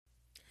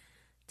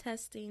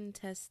Testing,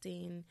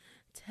 testing,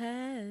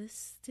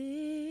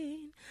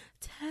 testing,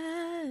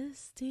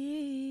 testing.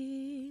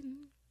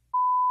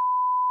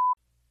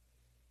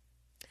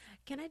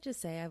 Can I just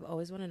say I've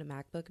always wanted a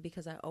MacBook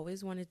because I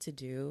always wanted to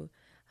do...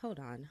 Hold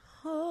on.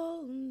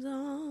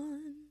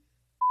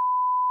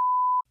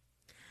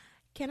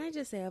 Can I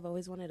just say I've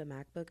always wanted a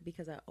MacBook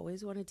because I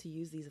always wanted to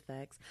use these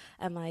effects,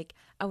 and like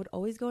I would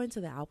always go into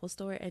the Apple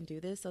store and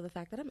do this. So the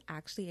fact that I'm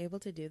actually able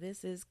to do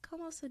this is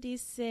como se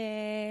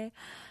dice,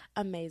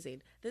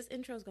 amazing. This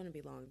intro is going to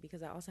be long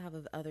because I also have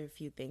other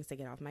few things to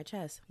get off my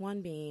chest.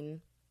 One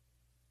being,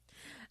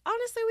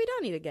 honestly, we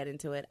don't need to get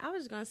into it. I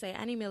was going to say,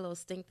 I need me a little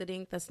stink the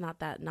dink that's not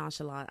that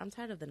nonchalant. I'm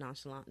tired of the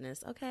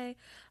nonchalantness, okay?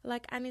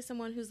 Like, I need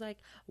someone who's like,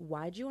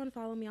 why'd you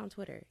unfollow me on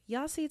Twitter?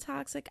 Y'all see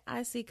toxic?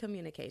 I see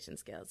communication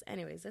skills.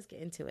 Anyways, let's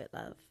get into it,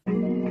 love.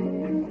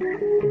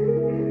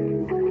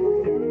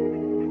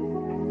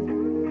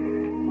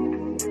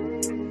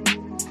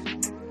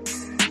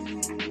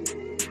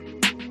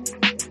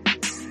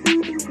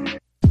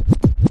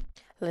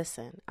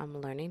 Listen,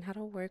 I'm learning how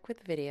to work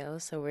with video,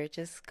 so we're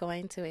just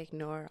going to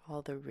ignore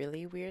all the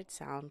really weird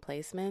sound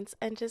placements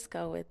and just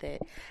go with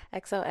it.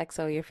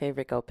 XOXO, your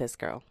favorite Go Piss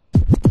girl.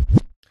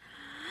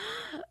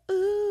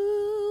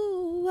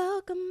 Ooh,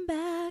 welcome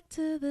back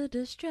to the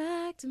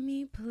Distract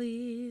Me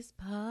Please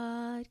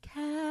podcast.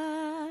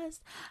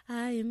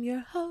 I am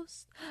your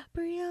host,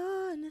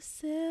 Brianna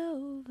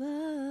Silva,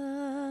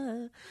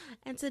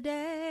 and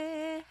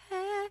today,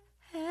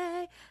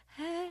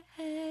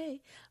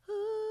 hey,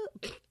 ooh.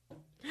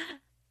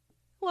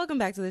 Welcome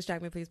back to the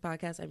Distract Me Please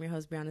podcast. I'm your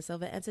host, Brianna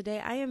Silva, and today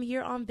I am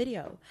here on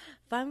video.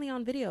 Finally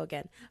on video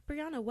again.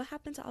 Brianna, what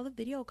happened to all the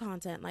video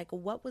content? Like,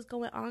 what was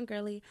going on,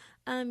 girly?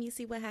 You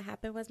see what had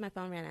happened was my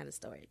phone ran out of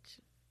storage.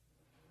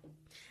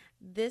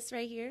 This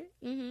right here,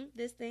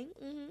 this thing,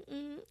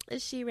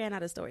 she ran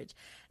out of storage.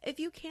 If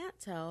you can't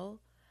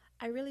tell,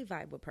 I really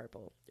vibe with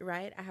purple,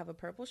 right? I have a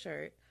purple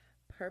shirt,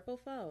 purple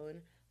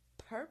phone,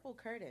 purple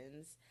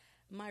curtains.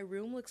 My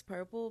room looks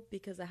purple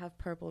because I have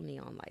purple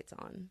neon lights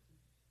on.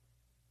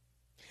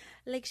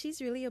 Like,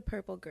 she's really a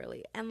purple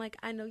girly. And, like,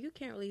 I know you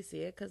can't really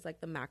see it because,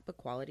 like, the MacBook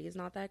quality is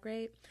not that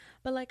great.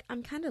 But, like,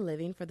 I'm kind of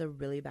living for the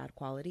really bad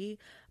quality.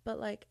 But,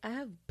 like, I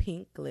have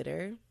pink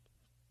glitter.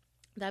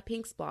 That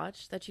pink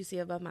splotch that you see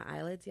above my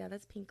eyelids, yeah,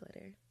 that's pink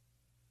glitter.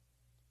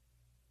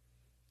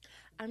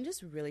 I'm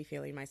just really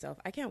feeling myself.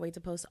 I can't wait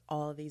to post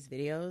all of these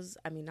videos.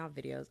 I mean, not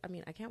videos. I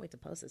mean, I can't wait to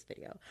post this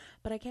video.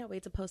 But I can't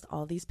wait to post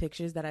all these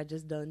pictures that I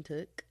just done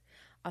took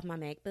off my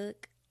MacBook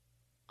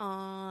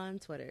on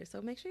Twitter.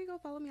 So make sure you go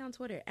follow me on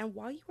Twitter. And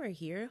while you are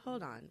here,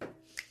 hold on.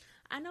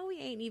 I know we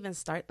ain't even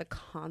start the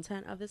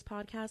content of this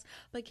podcast,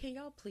 but can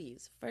y'all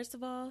please, first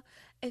of all,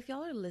 if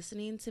y'all are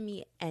listening to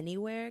me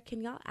anywhere, can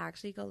y'all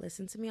actually go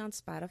listen to me on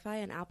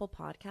Spotify and Apple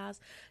Podcasts?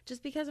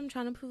 Just because I'm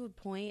trying to prove a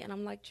point and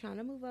I'm like trying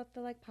to move up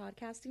the like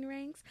podcasting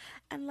ranks,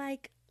 and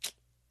like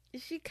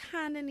she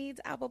kind of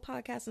needs Apple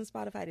Podcasts and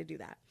Spotify to do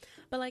that.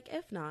 But, like,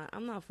 if not,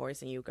 I'm not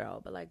forcing you,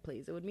 girl. But, like,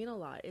 please, it would mean a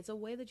lot. It's a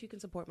way that you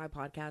can support my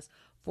podcast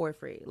for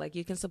free. Like,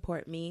 you can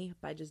support me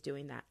by just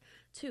doing that.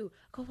 2,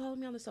 go follow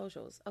me on the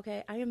socials,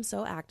 okay? I am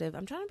so active.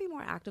 I'm trying to be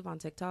more active on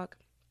TikTok.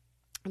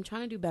 I'm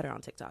trying to do better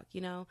on TikTok,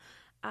 you know?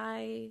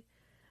 I'm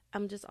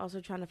just also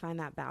trying to find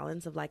that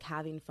balance of, like,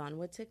 having fun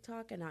with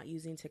TikTok and not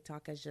using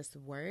TikTok as just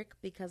work.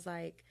 Because,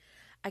 like,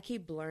 I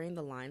keep blurring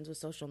the lines with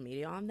social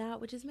media on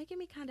that, which is making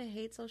me kind of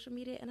hate social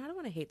media, and I don't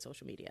want to hate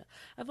social media.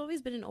 I've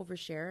always been an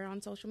oversharer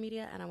on social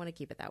media, and I want to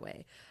keep it that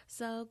way.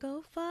 So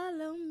go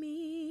follow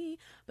me.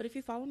 But if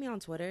you follow me on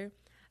Twitter,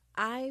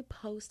 I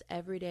post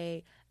every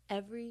day,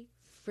 every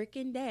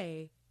freaking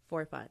day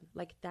for fun.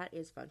 Like, that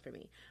is fun for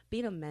me.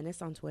 Being a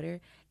menace on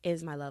Twitter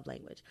is my love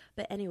language.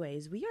 But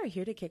anyways, we are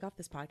here to kick off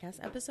this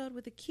podcast episode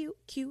with a cute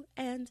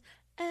Q&A.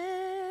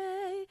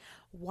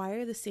 Why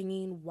are the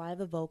singing? Why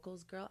the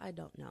vocals? Girl, I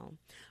don't know.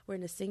 We're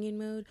in a singing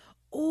mood.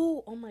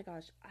 Oh my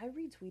gosh. I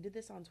retweeted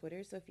this on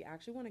Twitter. So if you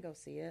actually want to go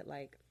see it,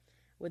 like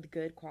with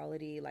good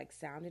quality, like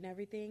sound and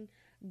everything,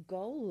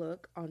 go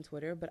look on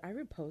Twitter. But I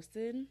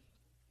reposted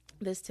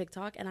this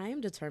TikTok and I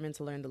am determined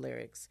to learn the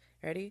lyrics.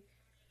 Ready?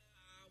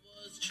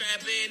 I was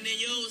trapping in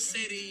your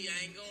city.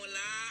 I ain't gonna lie.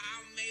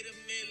 I made $1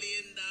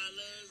 million.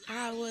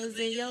 I was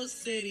in your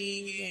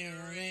city, getting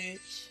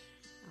rich.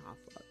 Oh,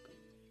 fuck.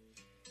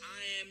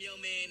 I am your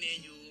man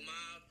and you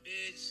my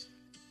bitch.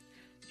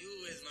 You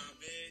is my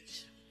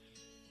bitch.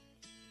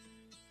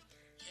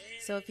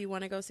 So if you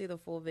want to go see the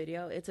full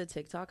video, it's a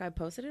TikTok. I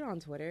posted it on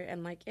Twitter,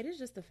 and like it is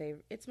just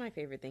it's my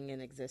favorite thing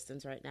in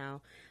existence right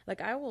now.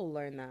 Like, I will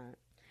learn that.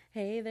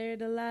 Hey there,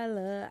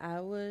 Delilah, I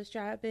was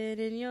trapping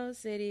in your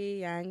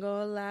city. I ain't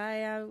gonna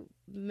lie, I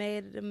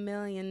made $1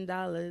 million.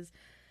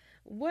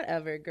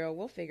 Whatever, girl,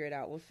 we'll figure it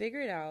out.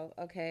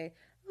 Okay.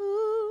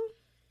 Ooh.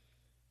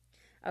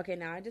 Okay,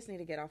 now I just need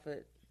to get off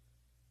it.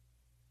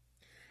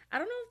 I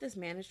don't know if this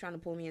man is trying to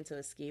pull me into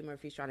a scheme or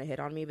if he's trying to hit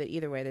on me, but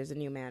either way, there's a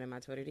new man in my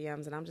Twitter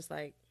DMs, and I'm just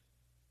like,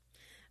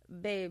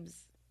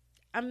 babes,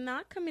 I'm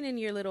not coming in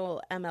your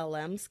little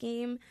MLM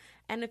scheme,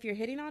 and if you're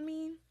hitting on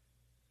me,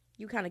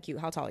 you kind of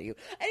cute. How tall are you?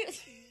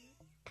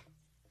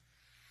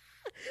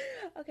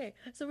 Okay,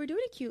 so we're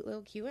doing a cute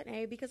little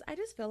Q&A because I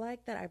just feel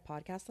like that I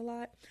podcast a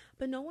lot,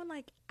 but no one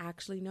like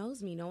actually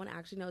knows me. No one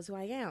actually knows who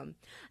I am.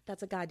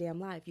 That's a goddamn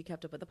lie. If you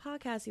kept up with the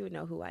podcast, you would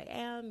know who I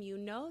am. You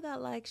know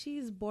that like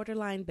she's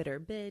borderline bitter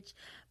bitch,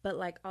 but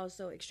like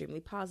also extremely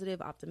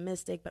positive,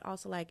 optimistic, but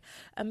also like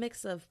a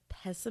mix of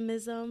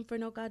pessimism for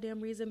no goddamn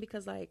reason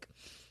because like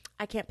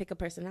I can't pick a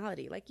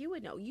personality. Like you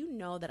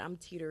know that I'm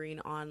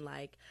teetering on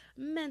like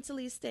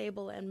mentally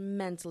stable and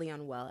mentally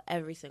unwell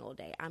every single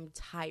day. I'm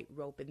tight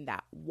roping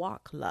that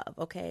walk, love.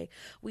 Okay.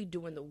 We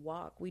doing the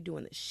walk. We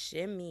doing the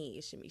shimmy,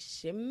 shimmy,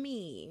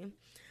 shimmy.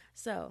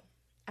 So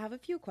I have a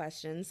few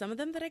questions. Some of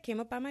them that I came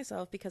up by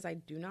myself because I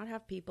do not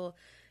have people.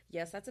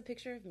 Yes, that's a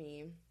picture of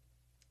me.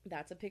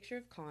 That's a picture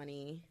of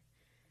Connie.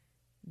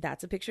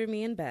 That's a picture of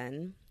me and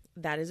Ben.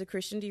 That is a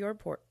Christian Dior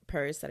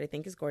purse that I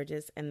think is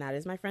gorgeous. And that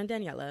is my friend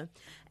Daniela.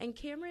 And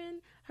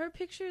Cameron, her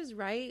picture is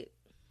right.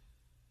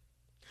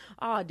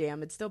 Oh,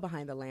 damn, it's still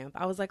behind the lamp.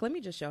 I was like, let me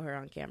just show her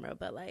on camera.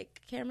 But,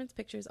 like, Cameron's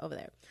picture is over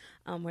there.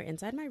 We're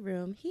inside my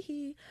room. Hee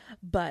hee.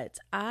 But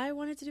I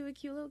wanted to do a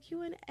cute little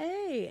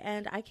Q&A.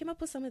 And I came up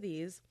with some of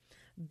these.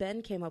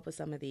 Ben came up with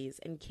some of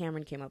these. And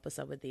Cameron came up with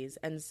some of these.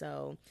 And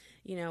so,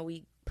 you know,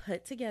 we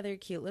put together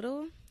cute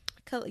little...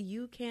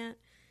 You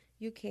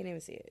can't even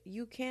see it.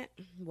 You can't,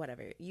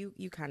 whatever.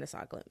 You kind of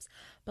saw a glimpse.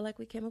 But, like,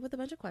 we came up with a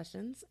bunch of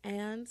questions,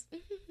 and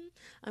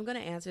I'm going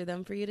to answer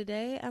them for you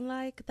today. And,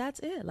 like, that's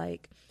it.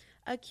 Like,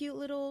 a cute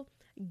little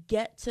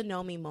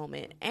get-to-know me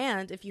moment.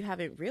 And if you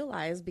haven't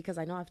realized, because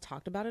I know I've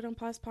talked about it on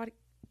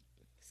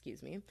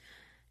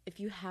if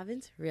you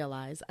haven't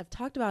realized, I've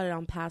talked about it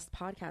on past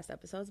podcast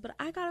episodes, but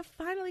I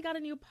finally got a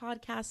new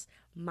podcast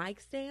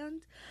mic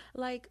stand.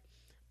 Like,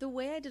 the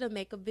way I did a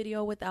makeup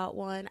video without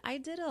one, I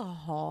did a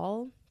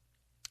haul,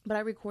 but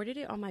I recorded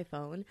it on my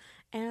phone,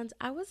 and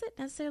I wasn't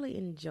necessarily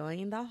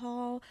enjoying the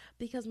haul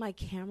because my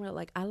camera,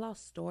 like, I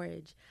lost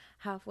storage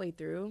halfway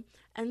through,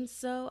 and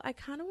so I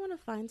kind of want to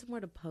find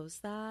somewhere to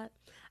post that.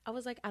 I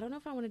was like, I don't know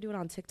if I want to do it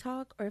on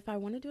TikTok or if I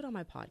want to do it on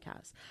my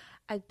podcast.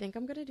 I think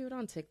I'm going to do it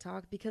on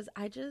TikTok because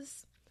I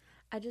just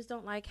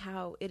don't like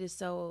how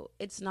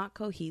it's not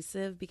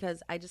cohesive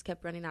because I just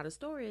kept running out of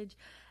storage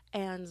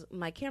and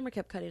my camera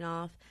kept cutting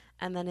off.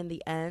 And then in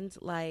the end,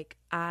 like,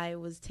 I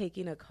was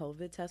taking a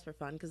COVID test for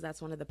fun because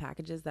that's one of the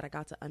packages that I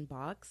got to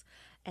unbox.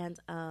 And,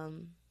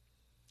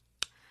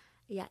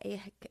 yeah,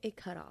 it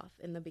cut off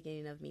in the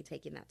beginning of me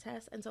taking that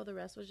test. And so the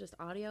rest was just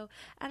audio.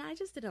 And I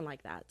just didn't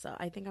like that. So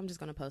I think I'm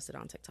just going to post it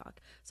on TikTok.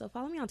 So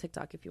follow me on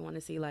TikTok if you want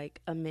to see, like,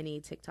 a mini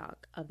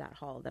TikTok of that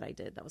haul that I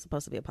did that was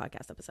supposed to be a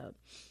podcast episode.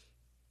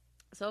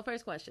 So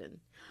first question,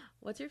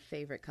 what's your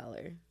favorite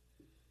color?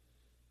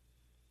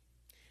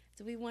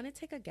 Do we want to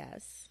take a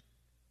guess?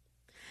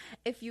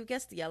 If you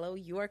guessed yellow,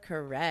 you are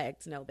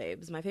correct. No,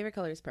 babes. My favorite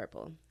color is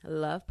purple. I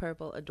love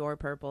purple, adore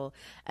purple.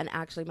 And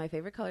actually, my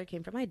favorite color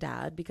came from my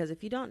dad because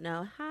if you don't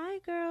know, hi,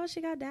 girl,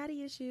 she got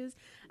daddy issues.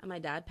 And my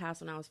dad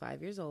passed when I was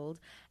 5 years old.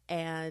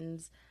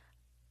 And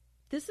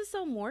this is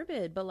so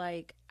morbid, but,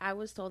 like, I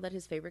was told that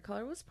his favorite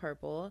color was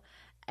purple.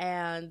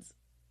 And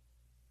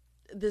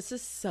this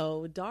is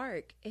so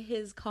dark.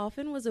 His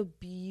coffin was a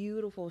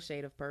beautiful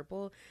shade of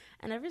purple.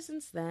 And ever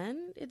since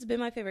then, it's been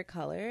my favorite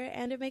color.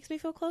 And it makes me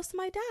feel close to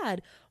my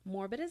dad.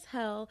 Morbid as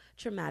hell,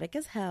 traumatic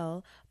as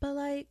hell. But,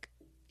 like,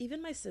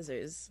 even my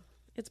scissors,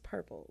 it's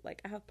purple.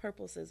 Like, I have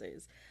purple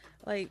scissors.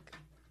 Like,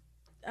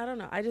 I don't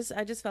know. I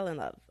just fell in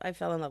love. I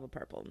fell in love with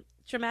purple.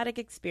 Traumatic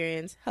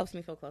experience helps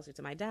me feel closer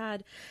to my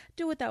dad.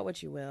 Do with that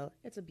what you will.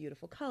 It's a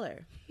beautiful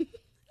color.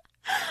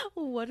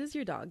 What is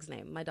your dog's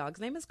name? My dog's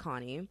name is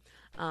Connie.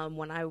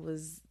 When I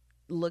was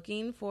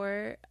looking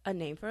for a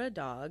name for a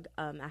dog,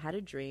 I had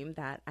a dream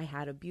that I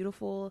had a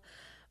beautiful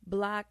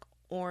black,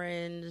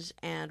 orange,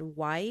 and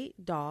white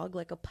dog,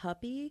 like a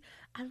puppy.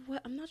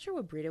 I'm not sure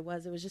what breed it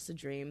was. It was just a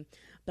dream,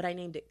 but I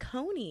named it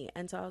Coney.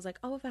 And so I was like,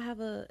 oh,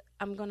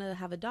 I'm going to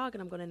have a dog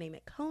and I'm going to name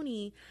it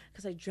Coney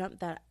because I dreamt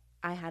that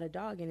I had a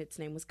dog and its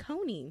name was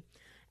Coney.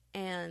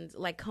 And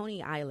like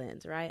Coney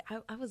Island, right?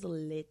 I was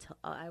little.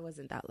 I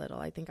wasn't that little.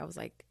 I think I was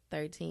like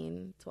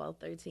 13.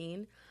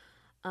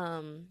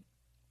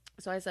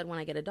 So I said, when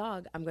I get a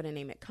dog, I'm going to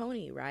name it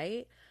Coney,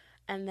 right?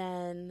 And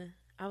then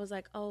I was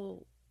like,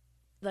 oh,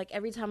 like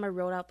every time I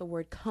wrote out the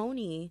word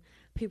Coney,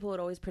 people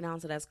would always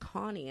pronounce it as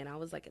Connie. And I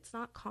was like, it's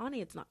not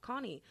Connie, it's not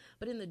Connie.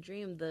 But in the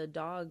dream, the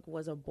dog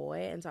was a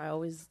boy. And so I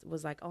always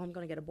was like, oh, I'm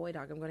going to get a boy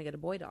dog. I'm going to get a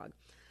boy dog.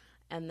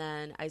 And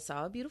then I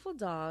saw a beautiful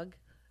dog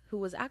who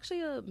was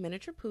actually a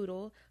miniature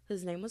poodle.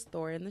 His name was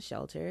Thor in the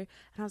shelter. And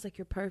I was like,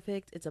 you're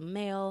perfect. It's a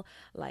male.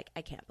 Like,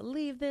 I can't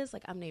believe this.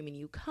 Like, I'm naming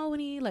you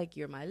Coney. Like,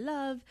 you're my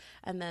love.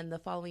 And then the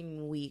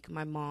following week,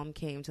 my mom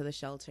came to the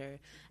shelter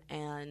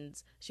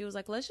and she was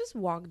like, let's just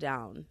walk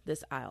down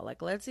this aisle.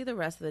 Like, let's see the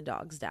rest of the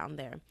dogs down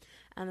there.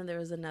 And then there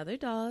was another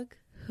dog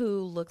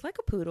who looked like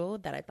a poodle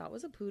that I thought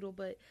was a poodle,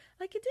 but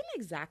like it didn't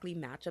exactly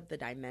match up the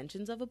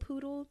dimensions of a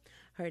poodle.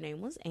 Her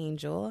name was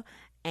Angel,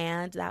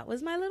 and that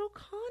was my little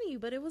Connie,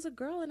 but it was a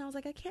girl, and I was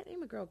like, I can't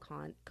name a girl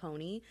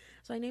Connie,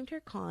 so I named her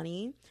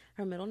Connie.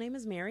 Her middle name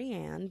is Mary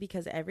Ann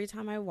because every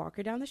time I walk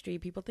her down the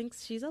street, people think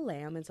she's a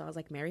lamb, and so I was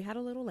like, Mary had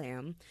a little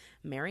lamb,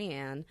 Mary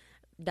Ann.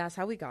 That's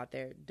how we got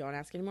there. Don't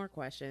ask any more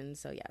questions.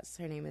 So yes,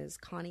 her name is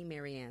Connie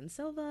Marianne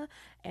Silva,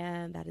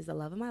 and that is the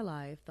love of my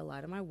life, the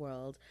light of my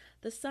world,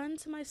 the sun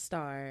to my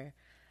star,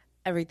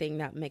 everything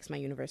that makes my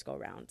universe go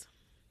round.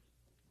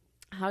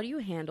 How do you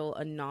handle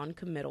a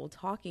non-committal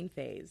talking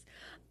phase?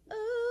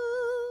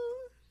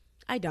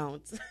 I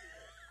don't.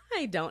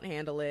 I don't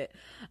handle it.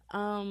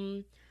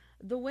 The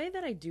way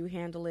that I do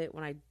handle it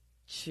when I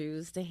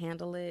choose to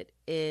handle it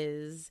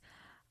is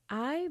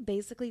I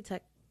basically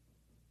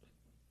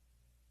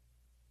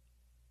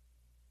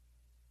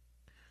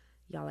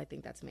Y'all, I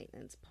think that's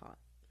maintenance.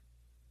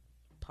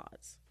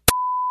 Pause.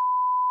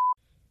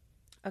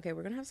 Okay,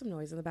 we're going to have some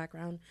noise in the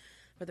background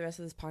for the rest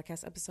of this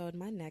podcast episode.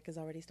 My neck is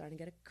already starting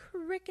to get a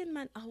crick in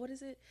my... Oh, what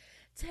is it?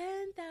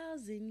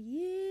 10,000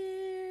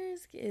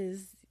 years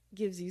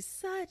gives you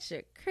such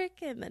a crick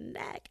in the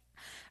neck.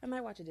 I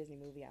might watch a Disney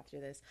movie after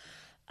this.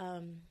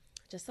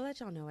 Just to let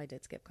y'all know, I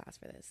did skip class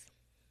for this.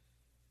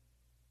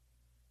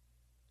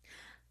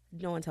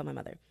 No one tell my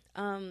mother.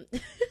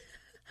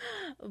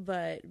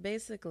 But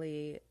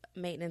basically,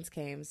 maintenance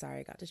came.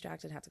 Sorry, got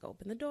distracted, had to go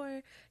open the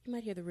door. You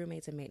might hear the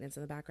roommates and maintenance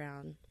in the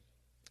background.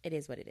 It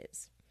is what it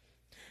is.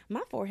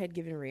 My forehead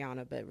giving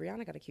Rihanna, but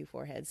Rihanna got a cute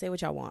forehead. Say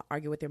what y'all want.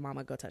 Argue with your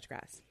mama, go touch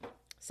grass.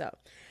 So,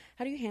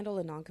 how do you handle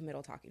a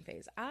non-committal talking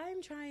phase?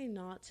 I'm trying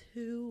not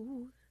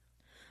to.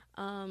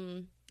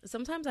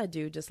 Sometimes I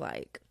do just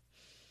like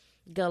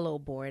get a little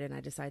bored and I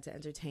decide to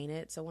entertain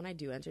it. So when I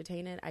do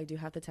entertain it, I do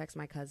have to text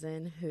my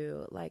cousin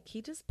who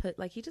he just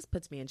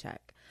puts me in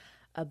check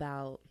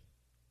about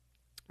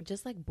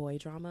just like boy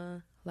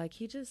drama. Like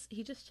he just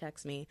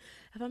checks me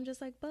if I'm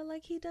just like, but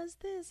like he does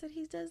this and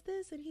he does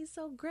this and he's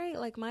so great.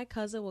 Like my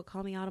cousin will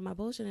call me out of my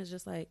bullshit and is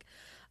just like,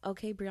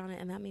 okay, Brianna,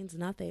 and that means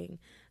nothing.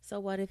 So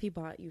what if he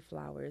bought you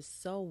flowers?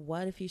 So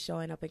what if he's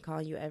showing up and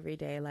calling you every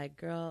day? Like,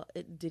 girl,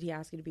 did he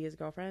ask you to be his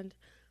girlfriend?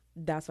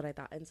 That's what I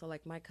thought. And so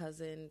like my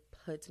cousin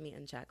puts me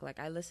in check. Like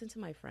I listen to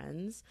my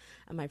friends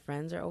and my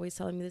friends are always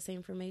telling me the same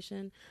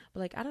information, but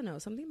like I don't know,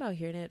 something about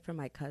hearing it from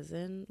my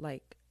cousin,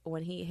 like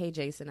when hey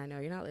Jason, I know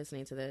you're not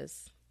listening to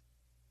this.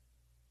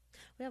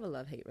 We have a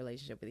love-hate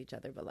relationship with each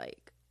other, but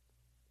like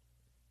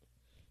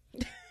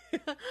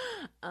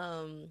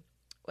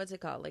what's it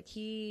called? Like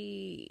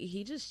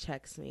he just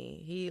checks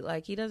me. He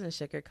doesn't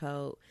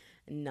sugarcoat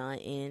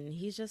nothing.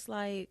 He's just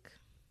like,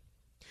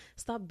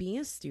 stop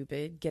being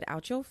stupid, get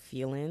out your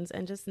feelings,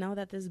 and just know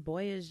that this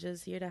boy is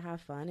just here to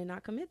have fun and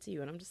not commit to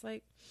you. And I'm just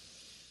like,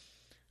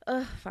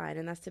 fine.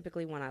 And that's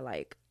typically when I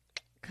like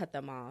cut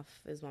them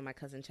off, is when my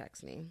cousin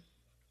checks me.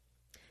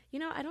 You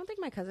know, I don't think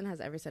my cousin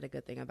has ever said a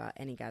good thing about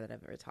any guy that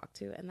I've ever talked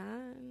to. And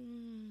that,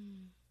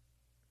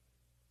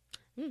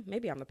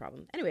 maybe I'm the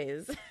problem.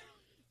 Anyways.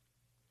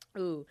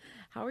 Ooh,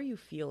 how are you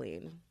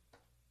feeling?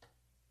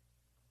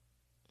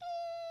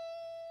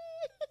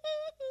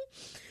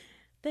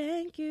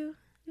 Thank you.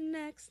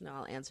 Next. No,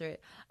 I'll answer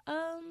it.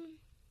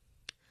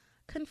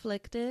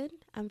 Conflicted.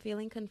 I'm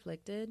feeling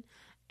conflicted.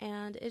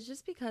 And it's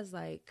just because,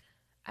 like,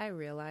 I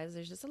realize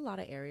there's just a lot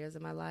of areas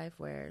in my life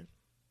where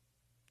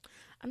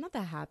I'm not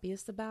the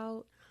happiest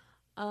about.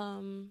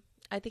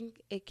 I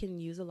think it can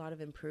use a lot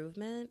of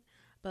improvement,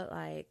 but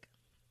like,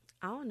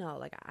 I don't know,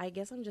 like, I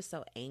guess I'm just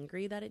so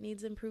angry that it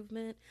needs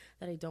improvement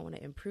that I don't want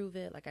to improve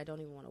it. Like, I don't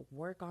even want to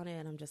work on it.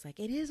 And I'm just like,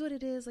 it is what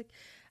it is. Like,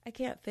 I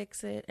can't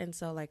fix it. And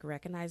so like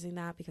recognizing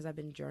that, because I've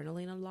been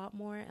journaling a lot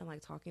more and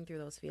like talking through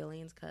those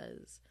feelings,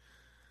 because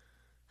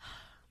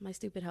my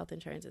stupid health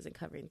insurance isn't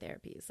covering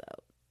therapy. So,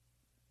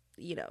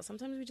 you know,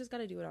 sometimes we just got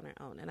to do it on our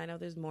own. And I know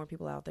there's more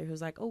people out there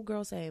who's like, oh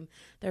girl, same,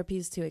 therapy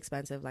is too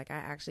expensive. Like I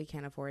actually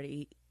can't afford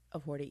it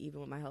even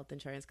with my health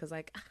insurance. Cause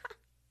like,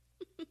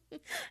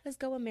 let's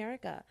go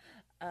America.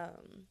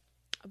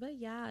 But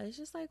yeah, it's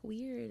just like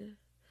weird.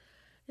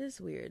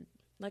 It's weird.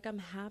 Like I'm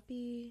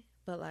happy,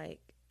 but like,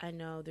 I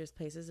know there's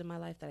places in my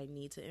life that I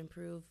need to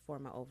improve for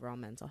my overall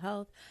mental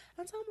health.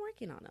 And so I'm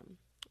working on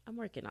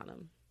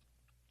them.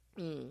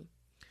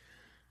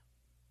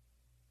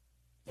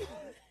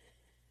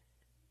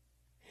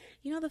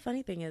 You know, the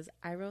funny thing is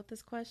I wrote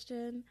this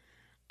question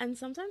and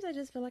sometimes I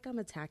just feel like I'm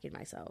attacking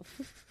myself.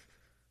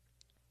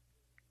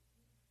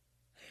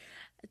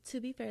 To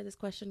be fair, this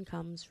question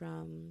comes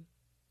from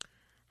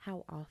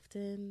how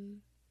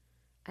often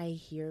I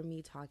hear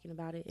me talking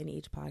about it in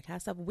each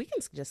podcast. So we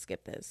can just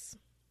skip this.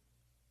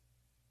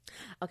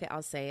 Okay,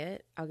 I'll say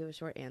it. I'll give a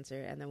short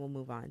answer and then we'll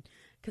move on.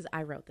 Because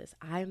I wrote this.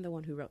 I am the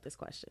one who wrote this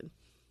question.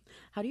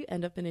 How do you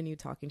end up in a new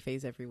talking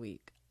phase every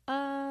week?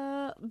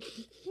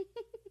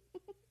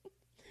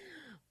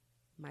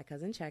 My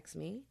cousin checks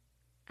me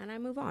and I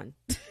move on.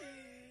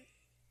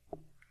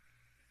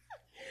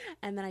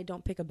 And then I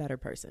don't pick a better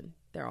person.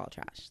 They're all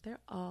trash.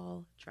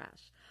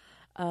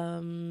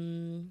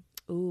 Ooh,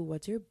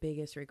 what's your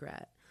biggest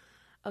regret?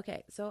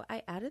 Okay, so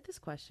I added this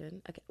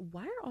question. Okay,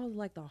 why are all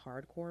like the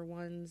hardcore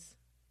ones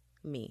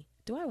me?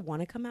 Do I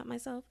want to come at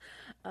myself?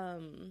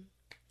 Um,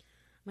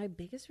 my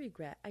biggest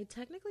regret. I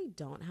technically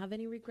don't have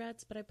any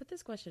regrets, but I put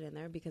this question in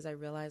there because I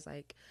realized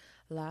like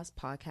last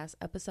podcast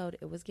episode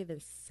it was given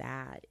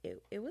sad.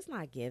 It was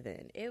not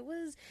given. It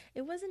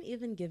wasn't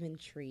even given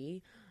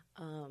tree.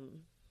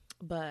 Um,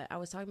 but I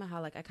was talking about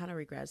how like I kind of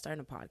regret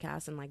starting a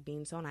podcast and like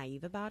being so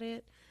naive about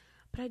it.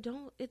 But I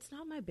don't, it's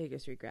not my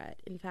biggest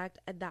regret. In fact,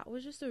 that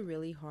was just a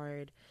really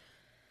hard,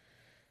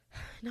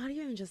 not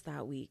even just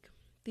that week.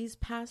 These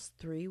past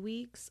 3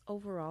 weeks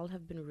overall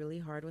have been really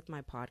hard with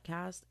my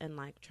podcast and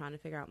like trying to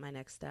figure out my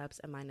next steps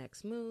and my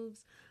next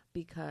moves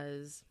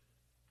because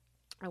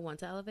I want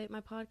to elevate my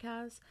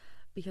podcast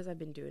because I've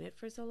been doing it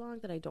for so long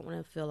that I don't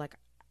want to feel like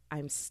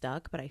I'm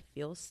stuck, but I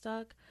feel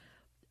stuck.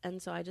 And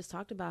so I just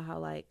talked about how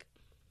like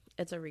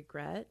it's a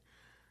regret,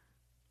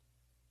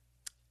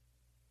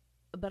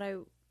 but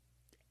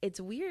it's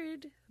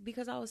weird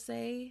because I'll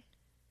say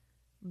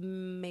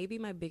maybe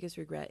my biggest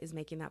regret is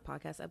making that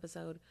podcast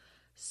episode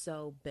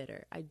so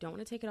bitter. I don't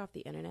want to take it off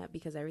the internet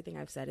because everything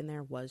I've said in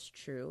there was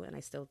true and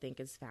I still think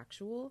is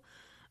factual,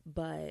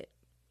 but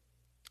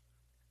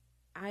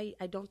I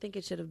don't think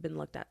it should have been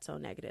looked at so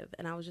negative.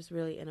 And I was just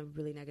really in a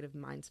really negative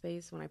mind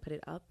space when I put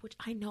it up, which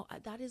I know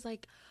that is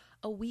like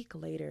a week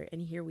later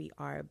and here we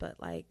are, but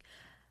like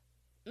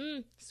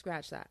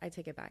scratch that. I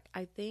take it back.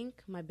 I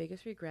think my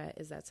biggest regret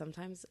is that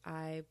sometimes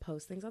I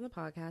post things on the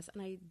podcast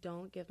and I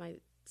don't give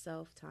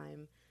myself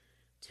time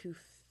to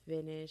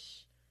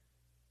finish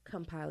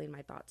compiling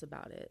my thoughts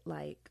about it.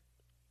 Like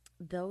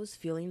those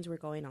feelings were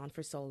going on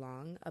for so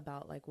long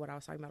about like what I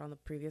was talking about on the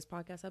previous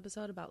podcast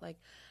episode about like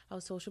how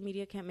social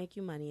media can't make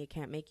you money, it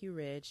can't make you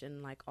rich,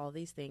 and like all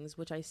these things,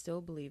 which I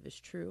still believe is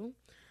true.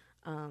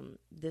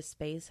 This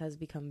space has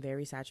become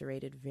very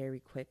saturated very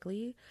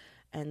quickly,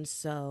 and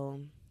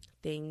so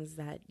things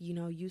that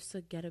used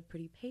to get a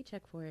pretty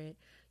paycheck for it,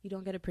 you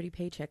don't get a pretty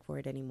paycheck for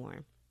it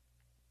anymore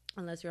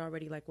unless you're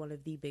already like one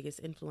of the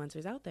biggest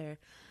influencers out there.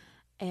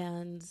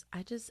 And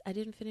I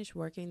didn't finish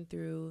working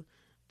through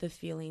the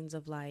feelings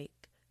of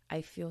like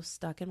I feel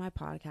stuck in my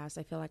podcast.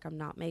 I feel like I'm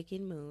not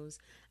making moves,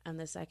 and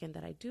the second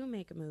that I do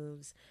make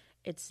moves,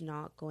 it's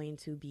not going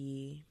to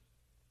be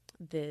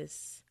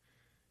this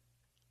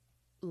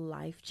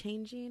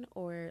life-changing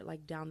or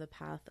like down the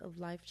path of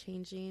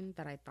life-changing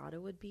that I thought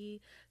it would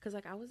be, because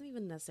like I wasn't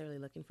even necessarily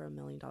looking for $1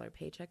 million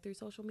paycheck through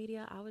social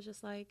media. I was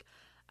just like,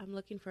 I'm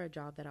looking for a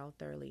job that I'll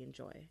thoroughly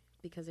enjoy,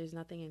 because there's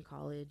nothing in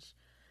college,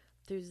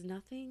 there's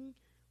nothing,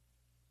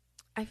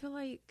 I feel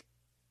like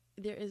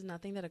there is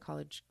nothing that a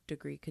college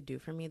degree could do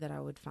for me that I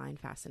would find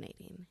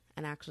fascinating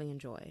and actually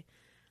enjoy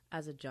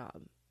as a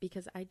job,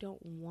 because I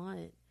don't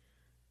want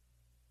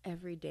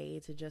every day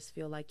to just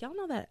feel like, y'all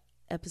know that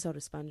episode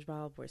of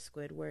SpongeBob where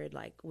Squidward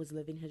like was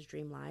living his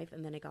dream life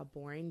and then it got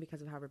boring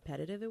because of how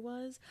repetitive it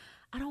was?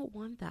 I don't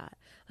want that.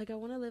 Like I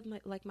want to live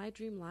my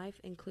dream life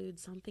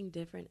includes something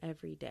different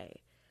every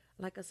day,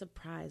 like a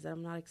surprise that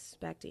I'm not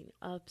expecting,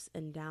 ups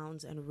and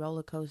downs and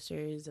roller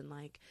coasters and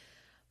like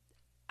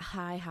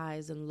high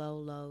highs and low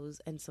lows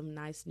and some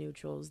nice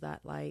neutrals that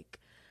like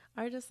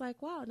are just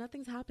like, wow,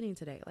 nothing's happening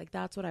today. Like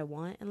that's what I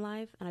want in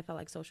life, and I felt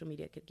like social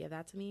media could give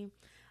that to me,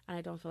 and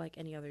I don't feel like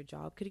any other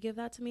job could give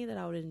that to me that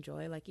I would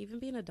enjoy. Like even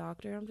being a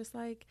doctor, I'm just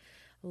like,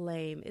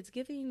 lame. It's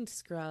giving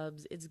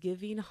scrubs, it's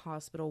giving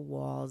hospital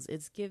walls,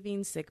 it's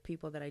giving sick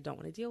people that I don't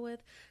want to deal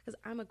with, because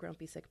I'm a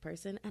grumpy sick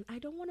person and I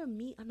don't want to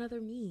meet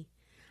another me.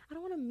 I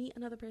don't want to meet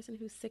another person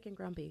who's sick and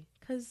grumpy,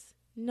 because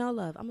no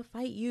love, I'm gonna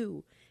fight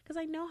you, because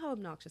I know how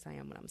obnoxious I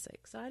am when I'm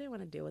sick. So I didn't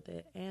want to deal with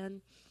it.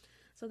 And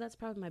so that's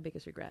probably my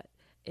biggest regret,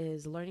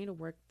 is learning to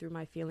work through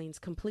my feelings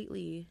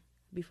completely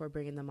before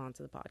bringing them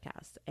onto the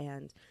podcast,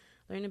 and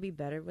learn to be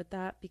better with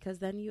that, because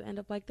then you end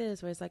up like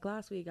this, where it's like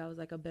last week I was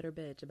like a bitter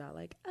bitch about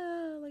like,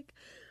 oh, like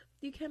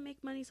you can't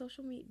make money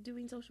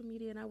doing social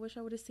media, and I wish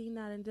I would have seen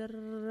that, and da da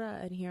da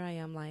da. And here I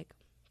am like,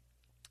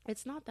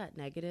 it's not that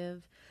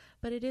negative,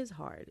 but it is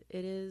hard.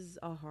 It is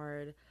a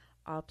hard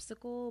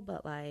obstacle,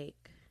 but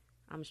like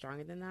I'm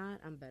stronger than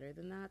that, I'm better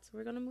than that, so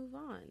we're gonna move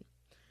on.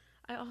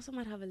 I also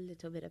might have a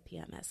little bit of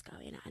PMS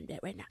going on, but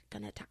we're not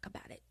gonna talk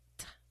about it.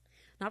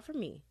 Not for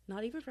me,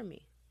 not even for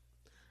me.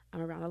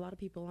 I'm around a lot of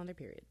people on their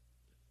period.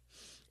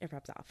 It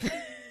rubs off.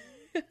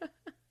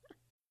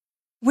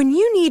 When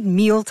you need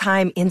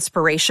mealtime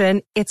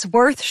inspiration, it's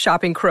worth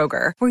shopping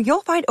Kroger, where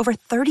you'll find over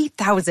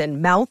 30,000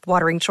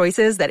 mouth-watering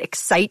choices that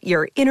excite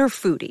your inner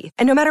foodie.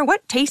 And no matter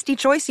what tasty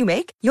choice you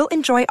make, you'll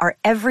enjoy our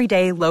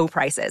everyday low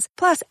prices,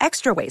 plus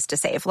extra ways to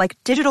save, like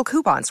digital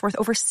coupons worth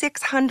over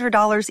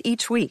 $600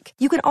 each week.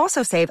 You can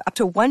also save up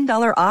to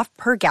 $1 off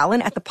per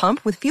gallon at the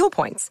pump with fuel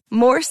points.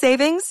 More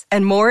savings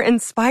and more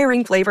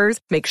inspiring flavors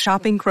make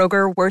shopping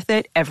Kroger worth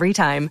it every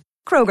time.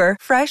 Kroger,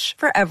 fresh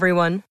for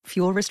everyone.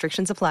 Fuel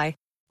restrictions apply.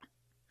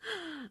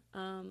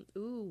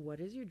 What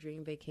is your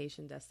dream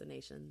vacation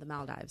destination? The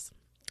Maldives.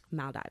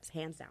 Maldives,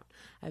 hands down.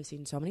 I've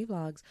seen so many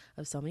vlogs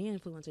of so many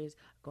influencers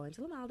going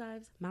to the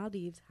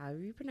Maldives, however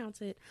you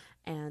pronounce it,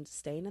 and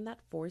staying in that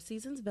Four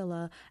Seasons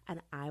villa,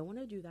 and I want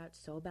to do that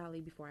so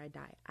badly before I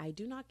die. I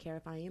do not care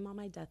if I am on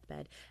my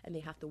deathbed and they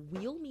have to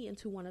wheel me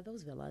into one of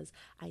those villas.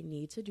 I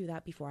need to do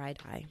that before I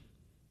die.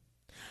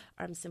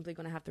 Or I'm simply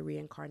going to have to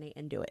reincarnate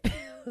and do it.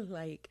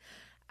 Like,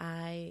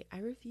 I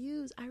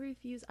refuse.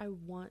 I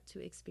want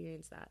to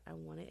experience that. I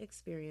want to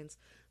experience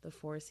the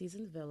Four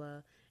Seasons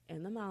villa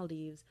in the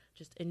Maldives,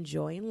 just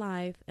enjoying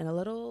life in a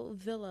little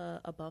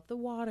villa above the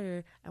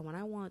water. And when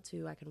I want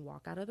to, I can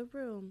walk out of the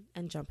room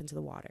and jump into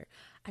the water.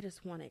 I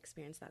just want to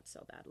experience that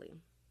so badly.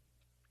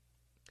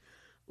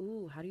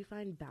 Ooh, how do you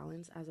find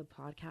balance as a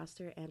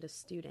podcaster and a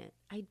student?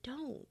 I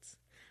don't.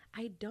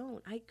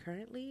 I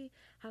currently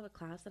have a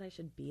class that I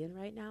should be in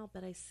right now,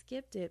 but I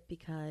skipped it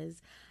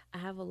because I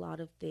have a lot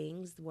of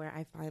things where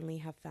I finally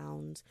have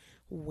found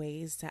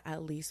ways to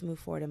at least move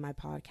forward in my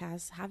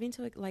podcast. Having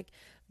to, like,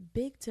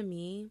 big to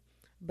me,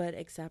 but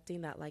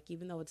accepting that, like,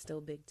 even though it's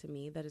still big to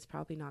me, that it's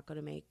probably not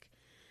going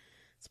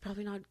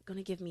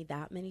to give me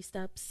that many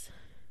steps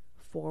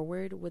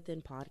forward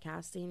within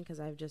podcasting,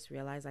 because I've just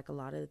realized, like, a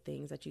lot of the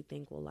things that you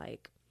think will,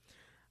 like,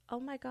 oh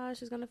my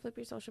gosh, it's going to flip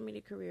your social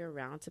media career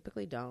around,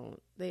 typically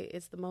don't.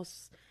 It's the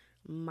most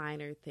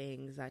minor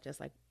things that just,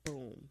 like,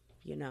 boom,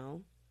 you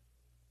know?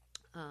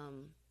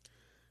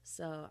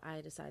 So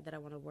I decided that I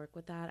want to work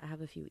with that. I have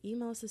a few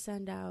emails to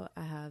send out.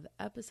 I have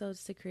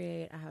episodes to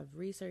create. I have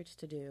research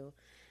to do.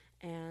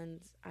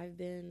 And I've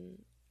been,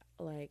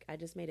 like, I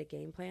just made a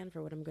game plan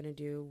for what I'm going to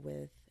do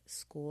with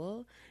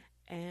school.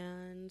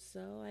 And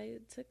so I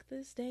took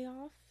this day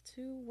off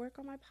to work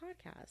on my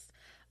podcast.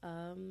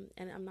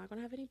 And I'm not going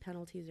to have any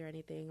penalties or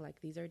anything.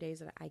 Like, these are days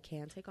that I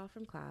can take off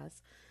from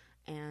class.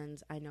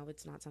 And I know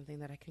it's not something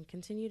that I can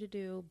continue to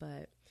do.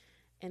 But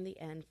in the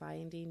end,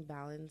 finding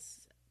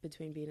balance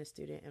between being a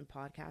student and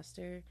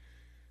podcaster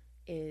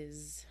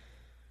is,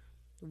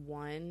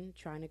 one, I'm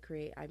trying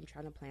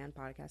to plan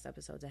podcast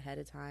episodes ahead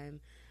of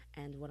time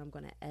and what I'm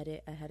going to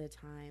edit ahead of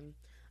time.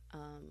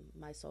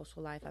 My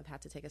social life, I've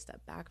had to take a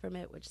step back from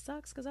it, which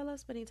sucks because I love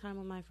spending time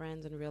with my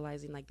friends and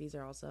realizing, like, these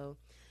are also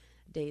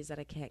days that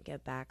I can't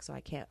get back, so I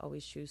can't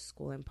always choose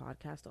school and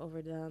podcast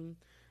over them.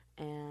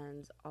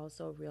 And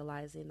also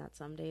realizing that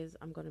some days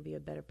I'm going to be a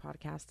better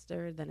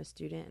podcaster than a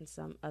student, and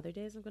some other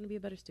days I'm going to be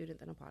a better student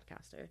than a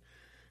podcaster.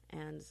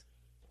 And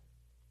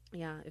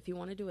yeah, if you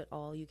want to do it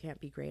all, you can't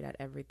be great at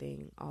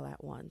everything all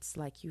at once.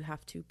 Like, you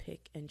have to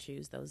pick and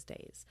choose those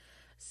days.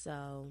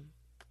 So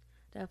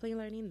definitely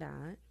learning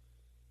that.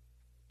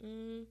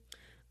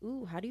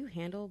 Ooh, how do you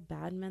handle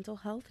bad mental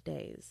health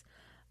days?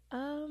 I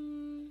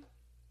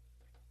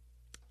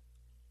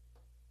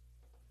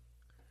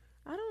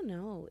don't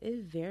know.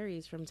 It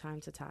varies from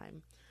time to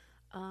time.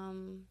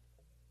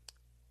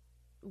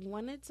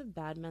 When it's a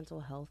bad mental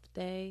health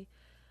day,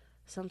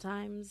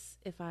 sometimes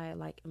if I,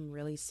 like, am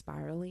really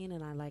spiraling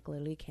and I, like,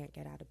 literally can't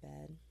get out of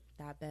bed,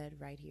 that bed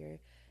right here,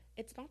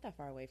 it's not that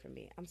far away from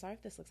me. I'm sorry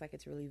if this looks like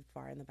it's really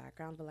far in the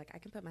background, but, like, I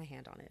can put my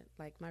hand on it.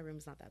 Like, my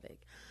room's not that big.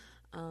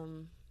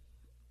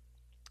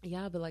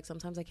 Yeah, but, like,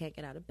 sometimes I can't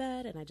get out of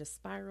bed and I just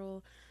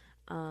spiral.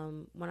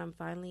 When I'm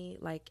finally,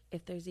 like,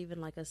 if there's even,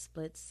 like, a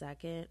split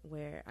second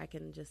where I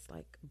can just,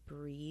 like,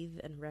 breathe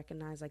and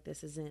recognize, like,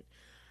 this isn't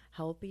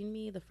helping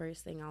me, the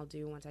first thing I'll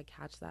do once I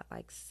catch that,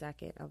 like,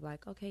 second of,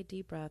 like, okay,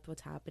 deep breath,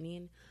 what's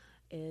happening,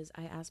 is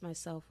I ask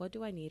myself, what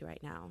do I need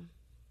right now?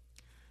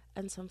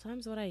 And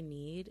sometimes what I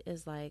need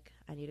is, like,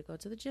 I need to go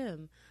to the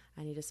gym.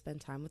 I need to spend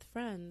time with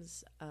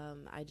friends.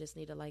 I just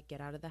need to, like, get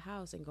out of the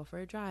house and go for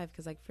a drive.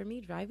 Because, like, for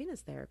me, driving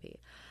is therapy.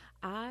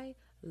 I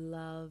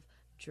love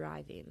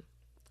driving.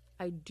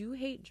 I do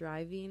hate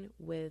driving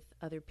with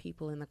other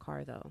people in the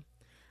car, though.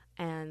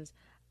 And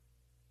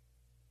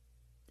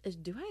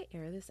do I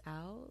air this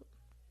out?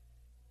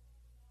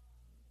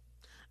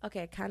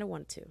 Okay, I kind of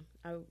want to.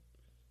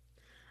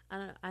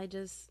 I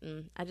just,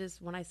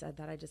 when I said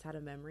that, I just had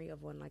a memory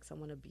of when, like,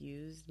 someone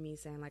abused me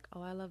saying, like,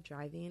 oh, I love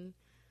driving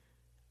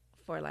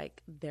for,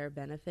 like, their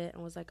benefit,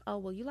 and was like, oh,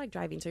 well, you like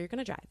driving, so you're going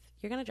to drive.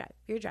 You're going to drive.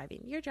 You're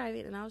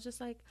driving. And I was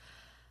just like,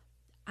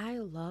 I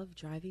love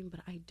driving, but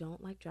I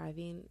don't like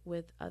driving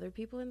with other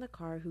people in the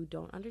car who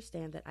don't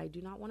understand that I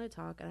do not want to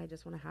talk and I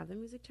just want to have the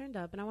music turned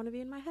up and I want to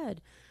be in my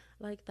head.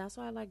 Like, that's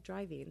why I like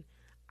driving.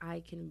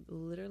 I can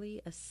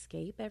literally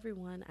escape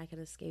everyone. I can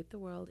escape the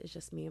world. It's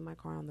just me and my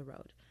car on the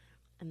road.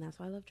 And that's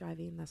why I love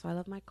driving. That's why I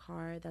love my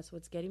car. That's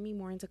what's getting me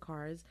more into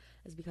cars,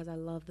 is because I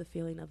love the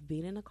feeling of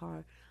being in a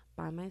car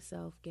by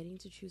myself, getting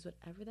to choose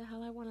whatever the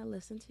hell I want to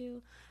listen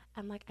to.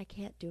 And, like, I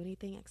can't do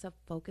anything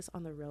except focus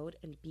on the road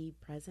and be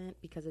present,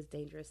 because it's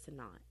dangerous to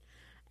not.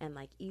 And,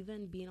 like,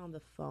 even being on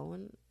the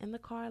phone in the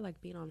car, like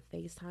being on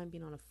FaceTime,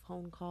 being on a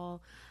phone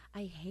call,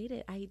 I hate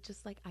it. I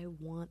just, like, I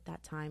want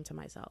that time to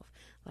myself.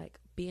 Like,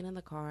 being in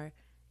the car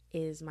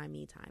is my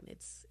me time.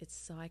 It's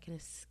so I can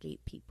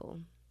escape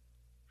people.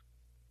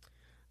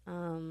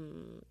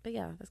 But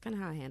yeah, that's kind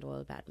of how I handle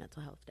a bad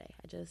mental health day.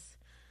 I just,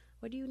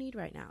 what do you need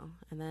right now?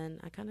 And then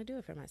I kind of do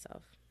it for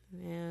myself.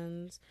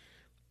 And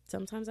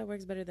Sometimes that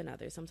works better than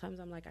others. Sometimes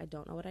I'm like, I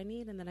don't know what I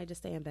need, and then I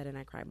just stay in bed and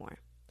I cry more.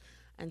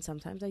 And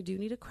sometimes I do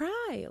need to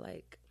cry.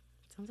 Like,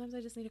 sometimes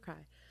I just need to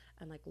cry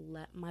and, like,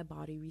 let my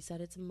body reset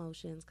its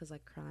emotions, because,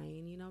 like,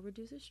 crying, you know,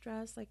 reduces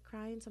stress. Like,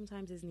 crying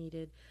sometimes is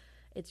needed.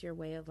 It's your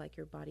way of, like,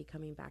 your body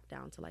coming back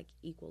down to, like,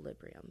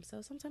 equilibrium.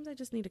 So sometimes I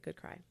just need a good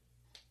cry.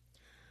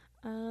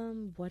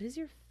 What is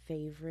your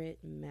favorite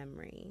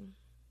memory?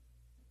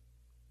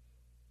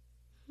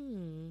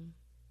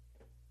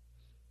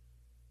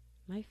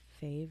 My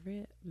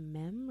favorite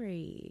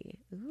memory.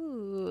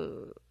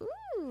 Ooh,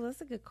 that's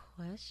a good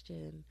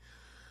question.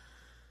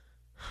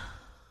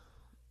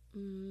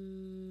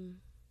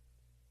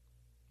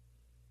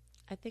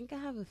 I think I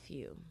have a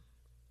few.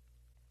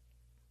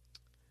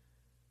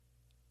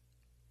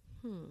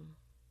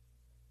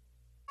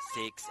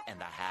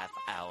 6.5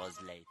 hours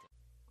later.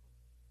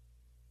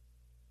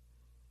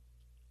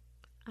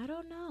 I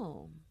don't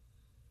know.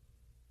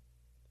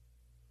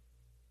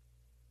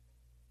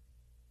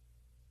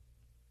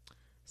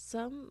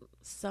 Some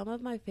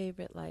of my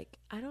favorite, like,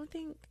 I don't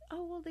think,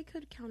 oh, well, they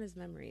could count as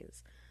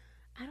memories.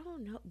 I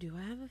don't know. Do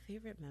I have a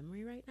favorite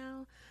memory right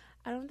now?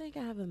 I don't think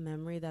I have a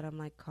memory that I'm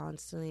like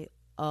constantly,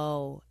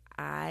 oh,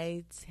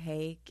 I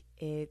take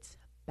it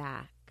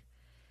back.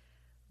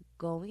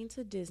 Going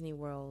to Disney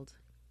World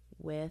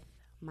with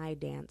my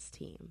dance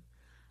team.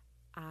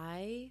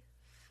 I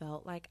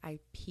felt like I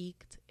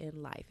peaked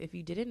in life. If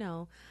you didn't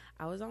know,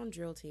 I was on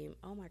drill team.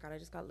 Oh my God, I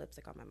just got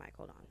lipstick on my mic.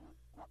 Hold on.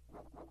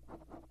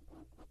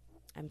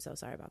 I'm so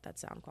sorry about that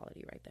sound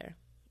quality right there.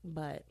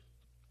 But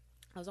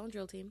I was on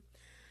drill team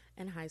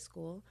in high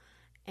school,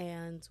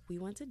 and we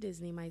went to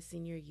Disney my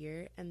senior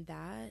year, and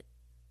that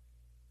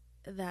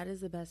is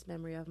the best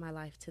memory of my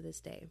life to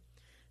this day.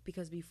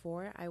 Because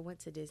before I went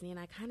to Disney, and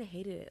I kind of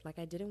hated it. Like,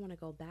 I didn't want to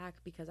go back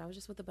because I was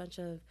just with a bunch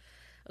of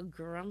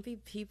grumpy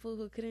people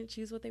who couldn't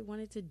choose what they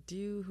wanted to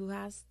do, who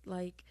has,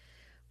 like,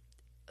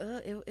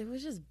 it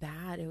was just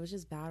bad. It was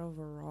just bad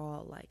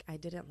overall. Like, I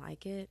didn't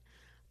like it.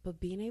 But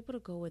being able to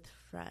go with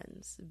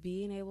friends,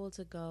 being able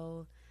to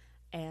go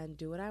and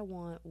do what I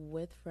want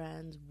with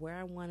friends, where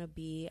I want to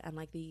be, and,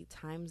 like, the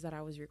times that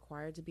I was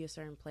required to be a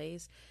certain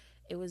place,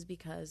 it was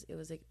because it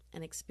was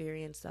an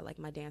experience that, like,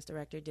 my dance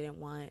director didn't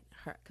want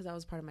her, because I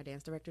was part of my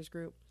dance director's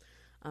group,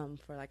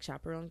 for, like,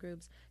 chaperone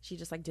groups. She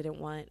just, like, didn't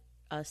want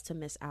us to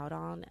miss out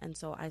on. And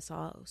so I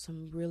saw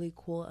some really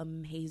cool,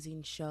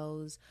 amazing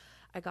shows.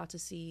 I got to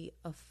see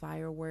a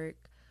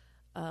firework,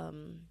 a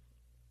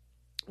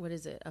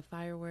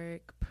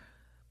firework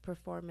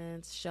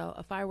performance show,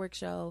 a firework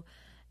show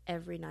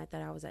every night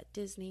that I was at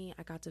Disney.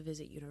 I got to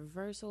visit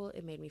Universal.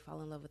 It made me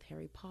fall in love with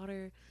Harry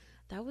Potter.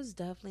 That was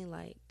definitely,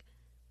 like,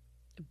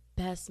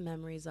 best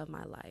memories of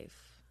my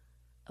life.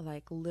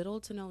 Like, little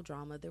to no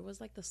drama. There was,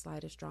 like, the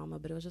slightest drama,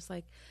 but it was just,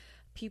 like,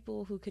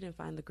 people who couldn't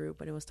find the group,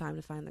 but it was time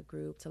to find the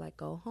group to, like,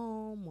 go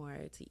home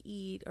or to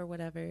eat or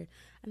whatever.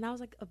 And that was,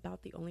 like,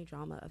 about the only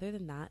drama. Other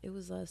than that, it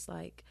was just,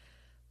 like,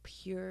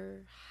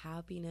 pure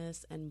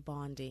happiness and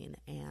bonding.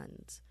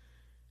 And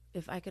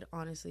if I could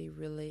honestly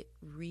really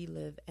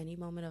relive any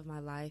moment of my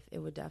life, it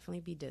would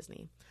definitely be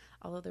Disney.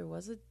 Although there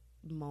was a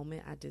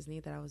moment at Disney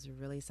that I was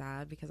really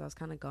sad because I was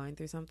kind of going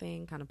through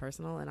something kind of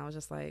personal, and I was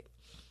just like,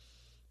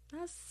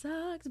 that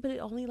sucks. But it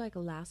only, like,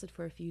 lasted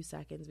for a few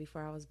seconds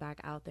before I was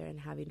back out there and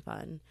having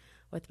fun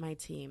with my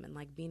team, and,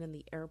 like, being in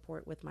the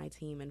airport with my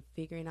team and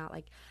figuring out,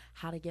 like,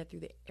 how to get through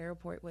the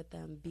airport with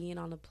them, being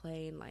on the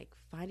plane, like,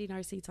 finding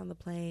our seats on the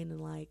plane,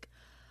 and, like,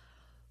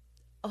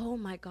 oh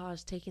my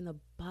gosh, taking the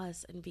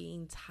bus and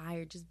being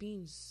tired, just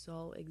being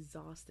so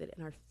exhausted,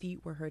 and our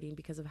feet were hurting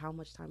because of how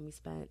much time we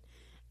spent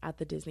at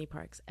the Disney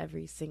parks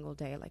every single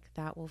day. Like,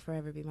 that will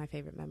forever be my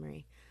favorite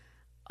memory.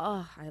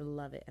 Oh, I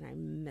love it and I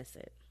miss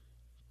it.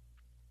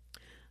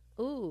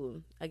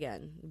 Ooh,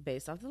 again,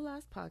 based off the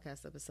last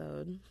podcast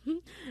episode,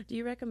 do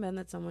you recommend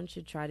that someone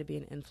should try to be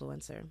an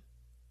influencer?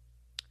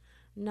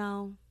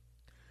 No.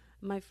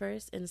 My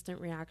first instant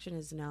reaction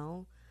is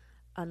no,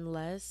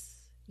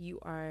 unless you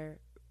are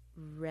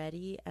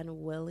ready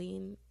and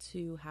willing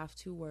to have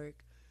to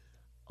work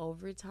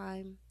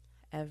overtime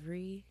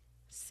every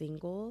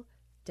single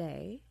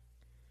day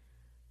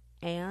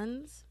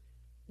and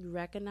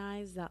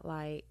recognize that,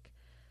 like,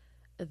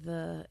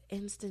 the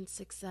instant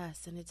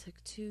success, and it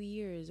took 2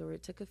 years or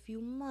it took a few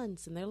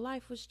months and their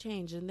life was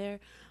changed and they're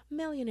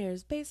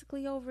millionaires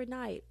basically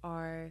overnight,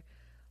 are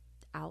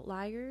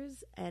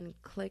outliers and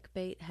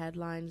clickbait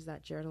headlines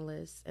that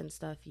journalists and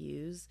stuff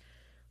use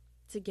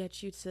to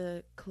get you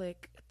to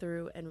click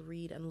through and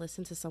read and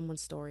listen to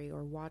someone's story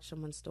or watch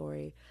someone's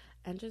story.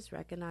 And just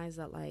recognize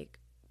that, like,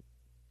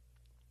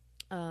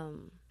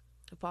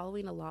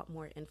 following a lot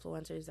more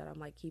influencers that I'm,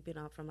 like, keeping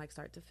up from, like,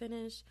 start to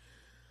finish,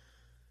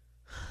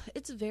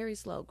 it's very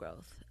slow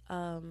growth.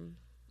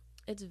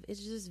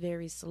 It's just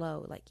very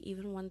slow. Like,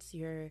 even once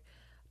your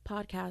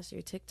podcast,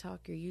 your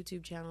TikTok, your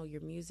YouTube channel,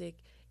 your music,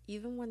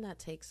 even when that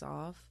takes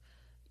off,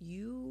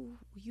 you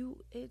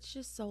it's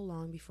just so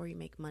long before you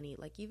make money.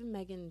 Like, even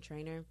Meghan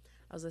Trainor,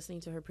 I was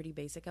listening to her Pretty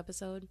Basic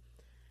episode.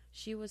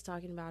 She was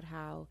talking about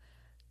how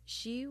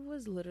She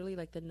was literally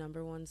like the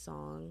number one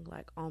song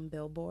like on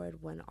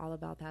Billboard when All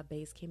About That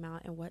Bass came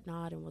out and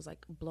whatnot, and was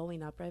like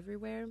blowing up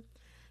everywhere.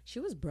 She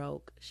was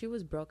broke. She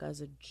was broke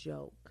as a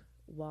joke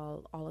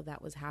while all of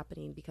that was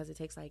happening, because it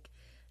takes like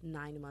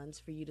 9 months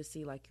for you to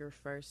see like your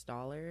first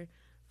dollar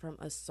from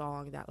a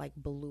song that like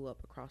blew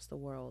up across the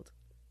world.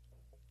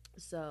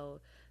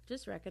 So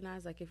just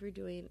recognize, like, if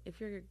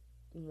you're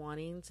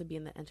wanting to be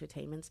in the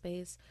entertainment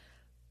space,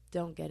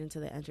 don't get into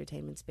the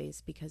entertainment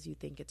space because you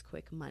think it's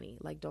quick money.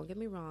 Like, don't get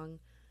me wrong,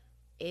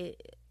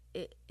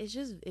 it's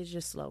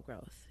just slow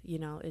growth. You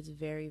know, it's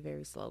very,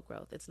 very slow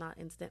growth. It's not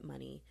instant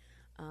money.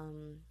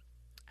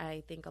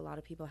 I think a lot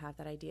of people have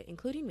that idea,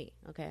 including me.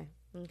 Okay,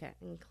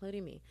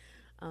 including me.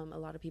 A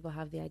lot of people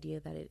have the idea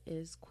that it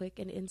is quick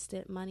and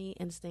instant money,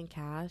 instant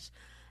cash,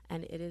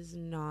 and it is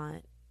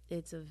not.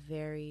 It's a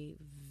very,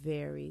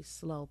 very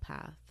slow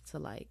path to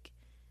like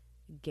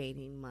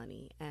gaining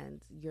money,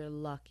 and you're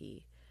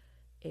lucky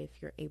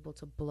if you're able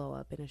to blow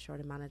up in a short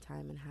amount of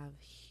time and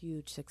have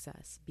huge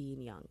success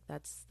being young.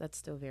 That's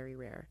still very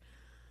rare.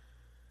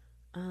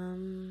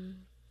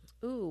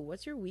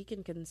 What's your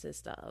weekend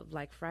consist of?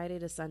 Like Friday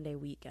to Sunday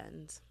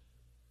weekend.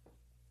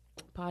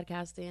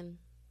 Podcasting,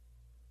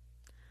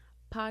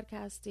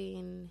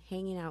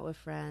 hanging out with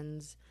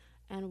friends,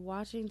 and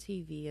watching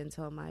TV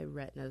until my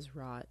retinas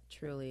rot.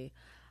 Truly,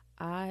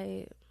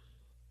 I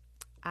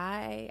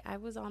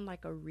was on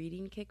like a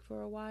reading kick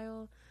for a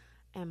while,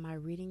 and my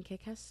reading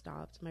kick has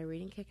stopped. My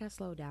reading kick has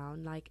slowed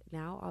down. Like,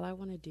 now all I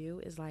want to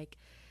do is like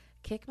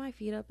kick my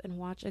feet up and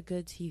watch a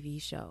good TV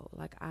show.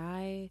 Like,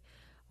 I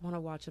want to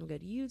watch some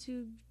good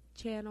YouTube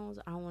channels.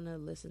 I want to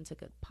listen to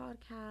good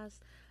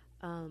podcasts.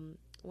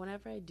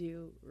 Whenever I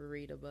do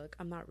read a book,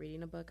 I'm not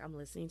reading a book, I'm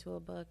listening to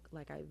a book.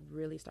 Like, I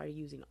really started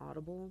using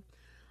Audible.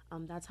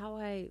 That's how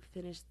I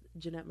finished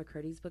Jeanette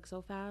McCurdy's book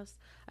so fast.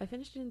 I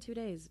finished it in 2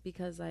 days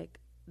because,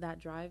 like, that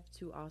drive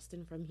to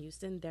Austin from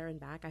Houston, there and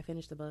back, I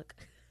finished the book.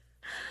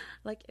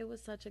 Like, it was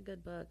such a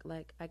good book.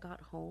 Like, I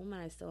got home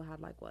and I still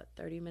had like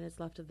 30 minutes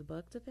left of the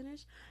book to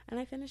finish, and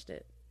I finished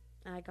it.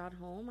 And I got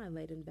home, I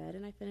laid in bed,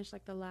 and I finished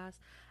like the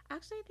last,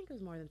 actually I think it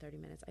was more than 30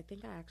 minutes. I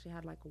think I actually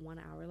had like 1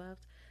 hour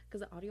left,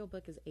 because the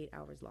audiobook is 8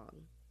 hours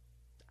long.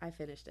 I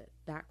finished it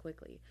that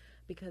quickly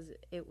because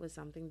it was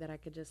something that I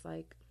could just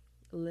like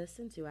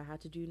listen to. I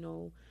had to do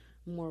no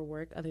more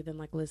work other than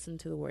like listen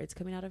to the words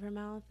coming out of her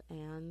mouth.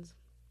 And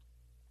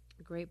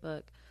great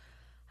book.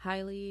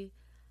 Highly,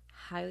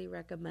 highly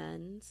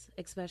recommend,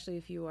 especially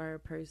if you are a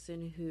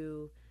person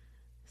who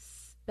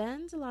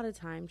spends a lot of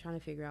time trying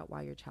to figure out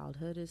why your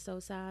childhood is so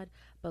sad,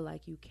 but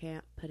like you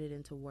can't put it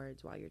into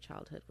words why your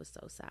childhood was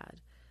so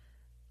sad.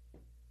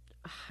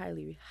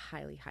 Highly,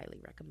 highly, highly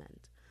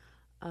recommend.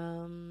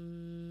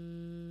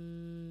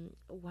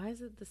 Why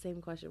is it the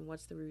same question?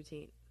 What's the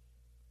routine?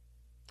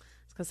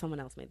 It's because someone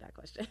else made that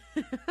question.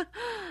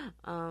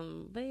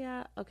 But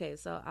yeah, okay,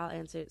 so I'll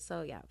answer it.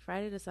 So yeah,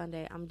 Friday to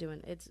Sunday,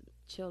 it's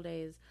chill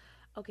days.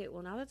 Okay,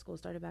 well, now that school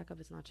started back up,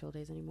 it's not chill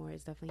days anymore.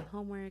 It's definitely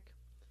homework,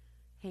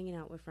 hanging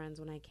out with friends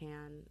when I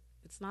can.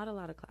 It's not a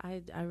lot of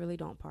I really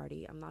don't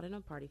party. I'm not in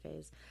a party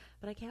phase,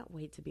 but I can't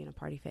wait to be in a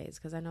party phase,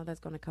 because I know that's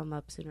going to come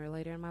up sooner or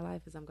later in my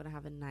life, is I'm going to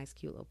have a nice,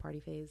 cute little party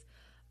phase.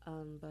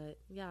 But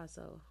yeah,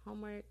 so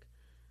homework,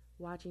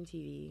 watching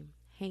TV,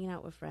 hanging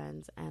out with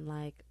friends, and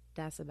like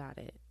that's about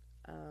it.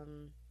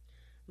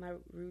 My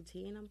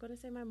routine, I'm going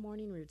to say my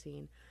morning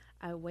routine.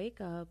 I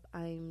wake up,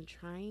 I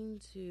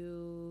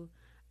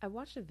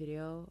watched a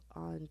video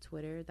on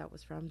Twitter that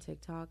was from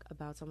TikTok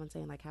about someone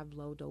saying like have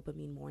low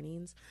dopamine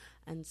mornings.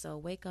 And so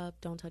wake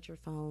up, don't touch your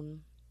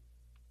phone.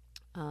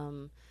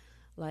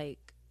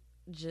 Like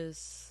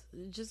just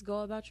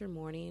go about your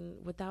morning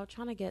without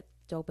trying to get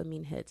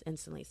dopamine hits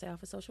instantly. Stay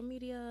off of social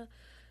media,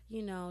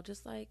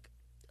 just like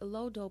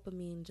low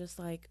dopamine, just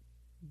like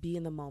be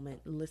in the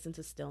moment, listen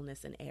to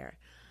stillness and air.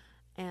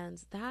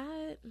 And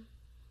that,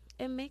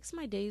 it makes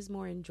my days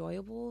more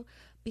enjoyable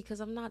because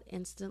I'm not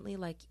instantly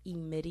like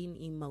emitting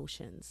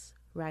emotions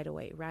right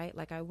away, right?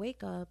 Like I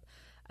wake up,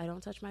 I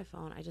don't touch my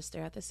phone, I just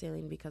stare at the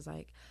ceiling, because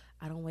like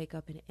I don't wake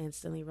up and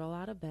instantly roll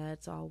out of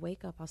bed. So I'll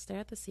wake up, I'll stare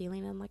at the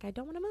ceiling, and like I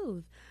don't want to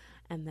move.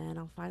 And then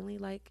I'll finally,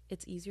 like,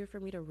 it's easier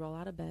for me to roll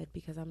out of bed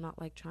because I'm not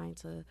like trying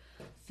to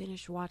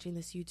finish watching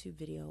this YouTube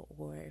video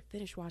or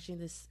finish watching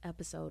this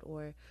episode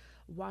or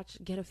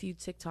get a few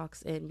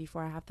TikToks in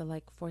before I have to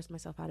like force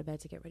myself out of bed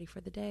to get ready for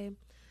the day.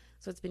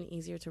 So it's been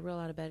easier to roll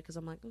out of bed because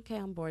I'm like, okay,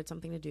 I'm bored,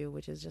 something to do,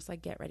 which is just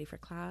like get ready for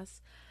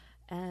class.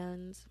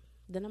 And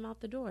then I'm out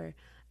the door.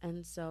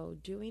 And so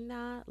doing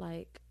that,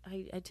 like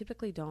I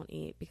typically don't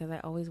eat because I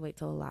always wait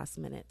till the last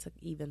minute to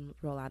even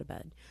roll out of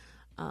bed.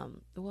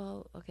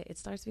 It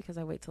starts because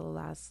I wait till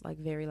the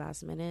very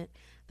last minute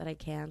that I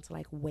can to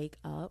like wake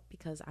up,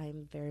 because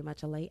I'm very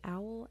much a late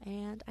owl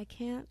and I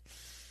can't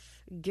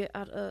get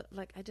out of,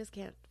 like, I just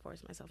can't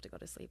force myself to go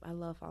to sleep. I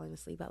love falling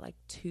asleep at like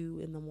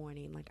 2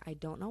 a.m. Like, I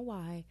don't know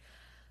why.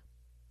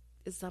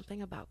 It's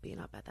something about being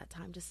up at that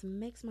time just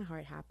makes my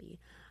heart happy.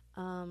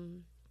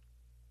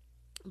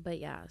 But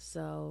yeah,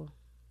 so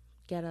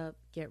get up,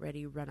 get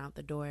ready, run out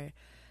the door.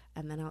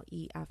 and then I'll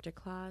eat after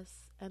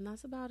class, and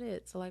that's about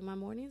it. So like my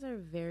mornings are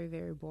very,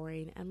 very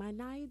boring, and my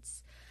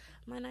nights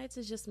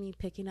is just me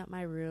picking up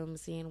my room,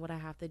 seeing what I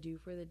have to do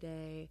for the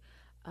day,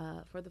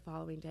 for the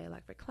following day,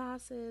 like for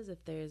classes,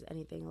 if there's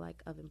anything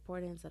like of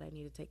importance that I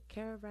need to take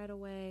care of right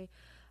away,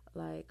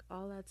 like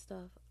all that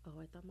stuff.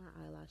 Oh, I thought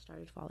my eyelash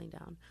started falling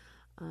down.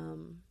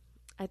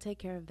 I take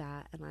care of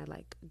that, and I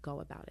like go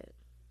about it.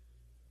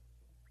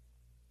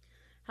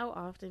 How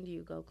often do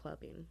you go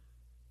clubbing?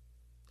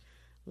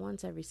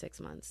 Once every 6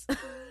 months.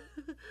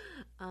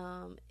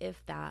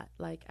 If that.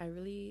 Like I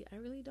really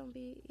don't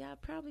be, yeah,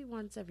 probably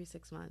once every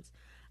 6 months.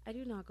 I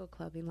do not go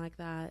clubbing like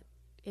that.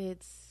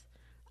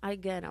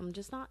 I'm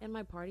just not in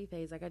my party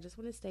phase. Like I just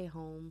want to stay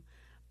home.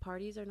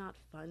 Parties are not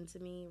fun to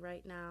me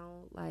right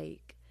now.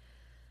 Like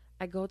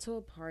I go to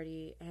a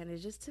party and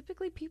it's just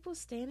typically people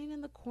standing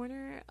in the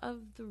corner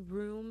of the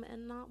room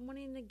and not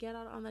wanting to get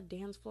out on the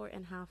dance floor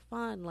and have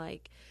fun.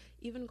 Like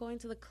even going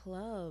to the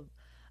club,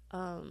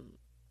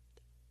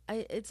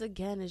 it's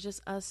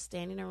just us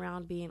standing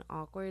around being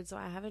awkward. So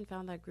I haven't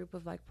found that group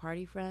of like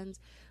party friends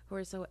who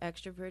are so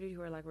extroverted,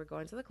 who are like, we're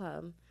going to the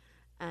club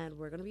and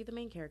we're going to be the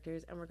main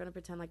characters and we're going to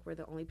pretend like we're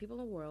the only people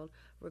in the world.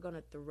 We're going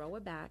to throw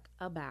a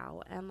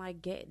bow and like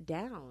get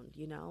down.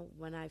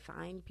 When I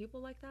find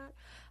people like that,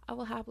 I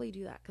will happily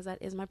do that because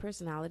that is my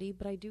personality.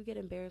 But I do get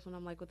embarrassed when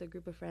I'm like with a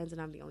group of friends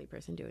and I'm the only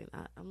person doing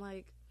that. I'm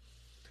like,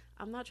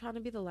 I'm not trying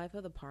to be the life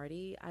of the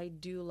party. I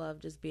do love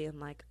just being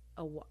like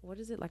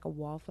like a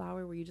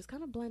wallflower where you just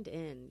kind of blend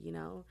in,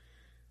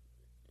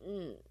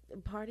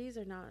 Parties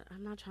are not,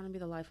 I'm not trying to be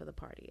the life of the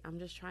party. I'm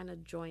just trying to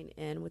join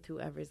in with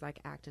whoever's like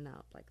acting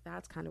up. Like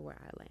that's kind of where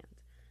I land.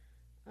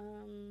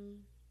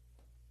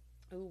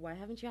 Why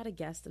haven't you had a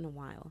guest in a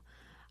while?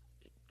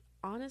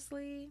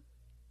 Honestly,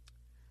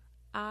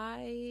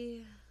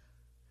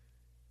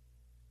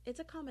 it's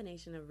a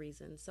combination of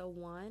reasons. So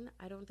one,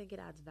 I don't think it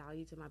adds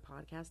value to my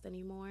podcast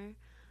anymore.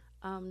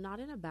 Not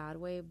in a bad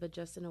way, but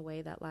just in a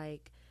way that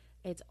like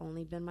it's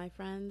only been my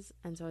friends,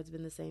 and so it's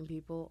been the same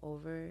people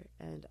over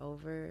and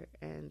over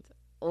and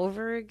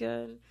over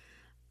again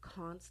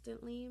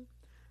constantly.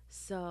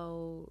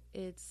 So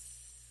I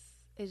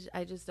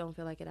just don't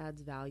feel like it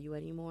adds value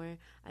anymore.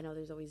 I know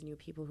there's always new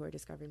people who are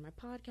discovering my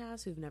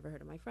podcast who've never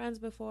heard of my friends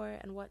before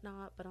and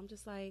whatnot, but I'm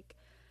just like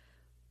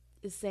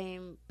the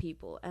same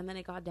people. And then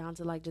it got down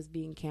to like just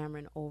being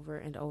Cameron over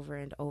and over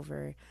and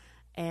over,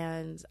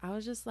 and I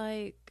was just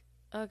like,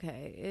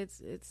 okay,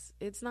 it's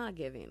not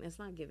giving. It's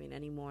not giving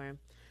anymore.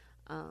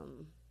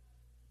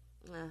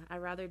 I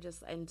rather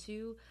just, and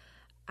two,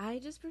 I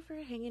just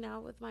prefer hanging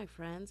out with my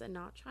friends and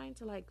not trying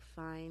to like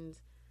find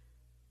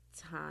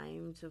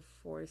time to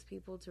force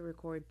people to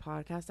record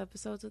podcast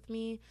episodes with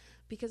me,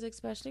 because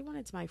especially when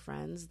it's my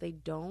friends, they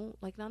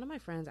don't like, none of my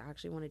friends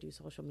actually want to do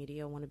social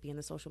media, want to be in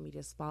the social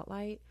media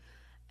spotlight.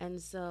 And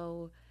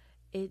so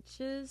it's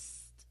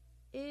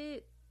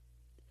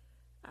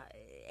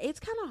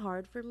kind of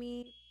hard for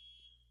me.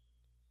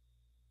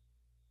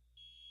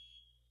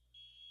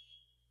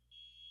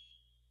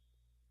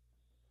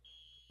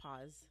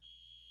 Pause.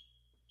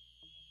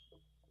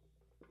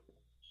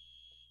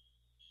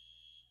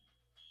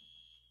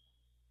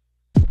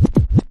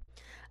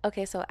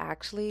 Okay, so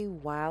actually,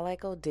 while I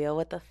go deal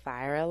with the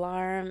fire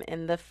alarm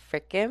in the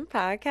freaking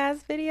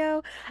podcast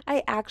video,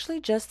 I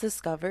actually just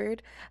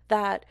discovered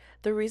that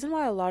the reason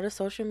why a lot of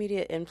social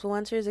media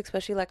influencers,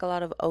 especially like a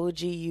lot of OG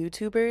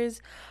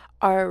YouTubers,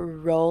 are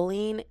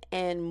rolling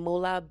in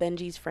Mullah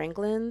Benji's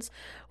Franklin's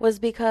was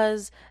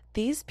because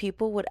these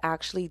people would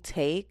actually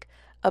take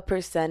a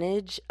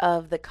percentage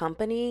of the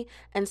company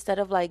instead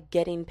of like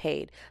getting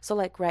paid. So,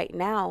 like right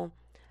now,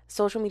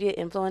 social media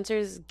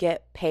influencers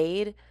get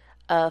paid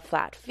a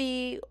flat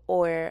fee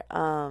or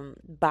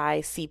by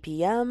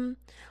CPM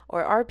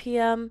or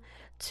RPM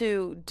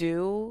to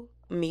do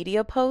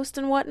media posts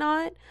and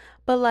whatnot.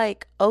 But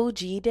like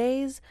OG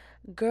days,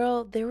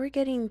 girl, they were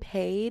getting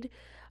paid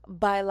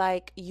by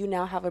like, you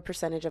now have a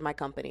percentage of my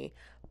company.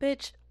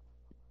 Bitch,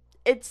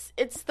 it's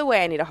the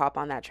way I need to hop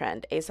on that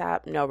trend.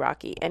 ASAP, no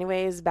Rocky.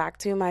 Anyways, back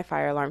to my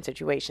fire alarm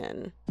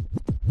situation.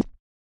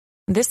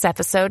 This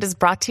episode is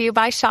brought to you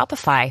by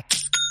Shopify.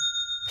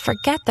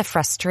 Forget the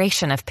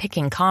frustration of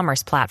picking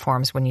commerce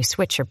platforms when you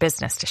switch your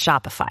business to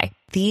Shopify,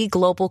 the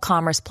global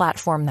commerce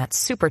platform that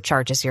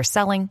supercharges your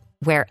selling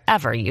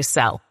wherever you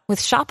sell. With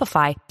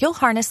Shopify, you'll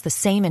harness the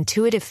same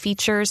intuitive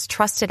features,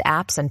 trusted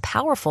apps, and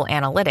powerful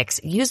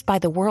analytics used by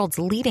the world's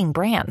leading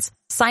brands.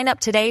 Sign up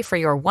today for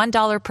your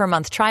 $1 per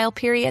month trial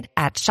period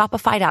at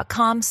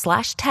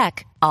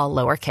shopify.com/tech, all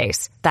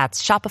lowercase.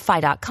 That's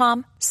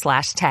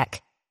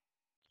shopify.com/tech.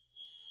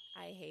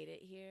 I hate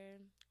it here.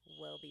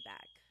 We'll be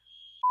back.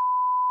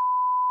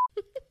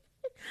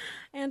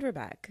 And we're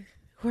back.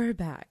 We're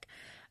back.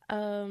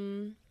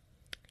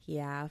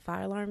 Yeah,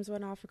 fire alarms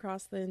went off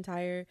across the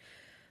entire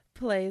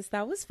place.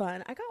 That was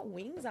fun. I got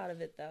wings out of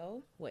it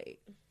though.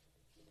 Wait.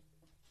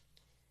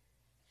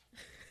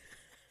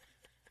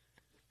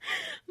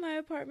 My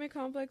apartment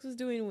complex was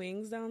doing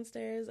wings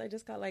downstairs. I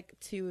just got like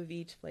 2 of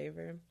each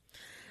flavor.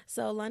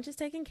 So lunch is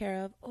taken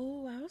care of.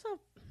 Oh,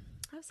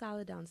 I have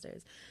salad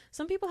downstairs.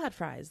 Some people had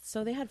fries,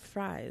 so they had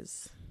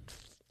fries,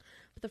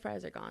 but the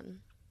fries are gone.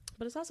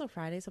 But it's also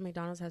Friday, so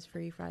McDonald's has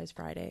free fries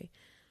Friday.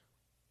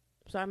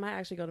 So I might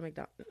actually go to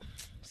McDonald's.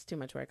 It's too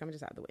much work. I'm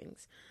just have the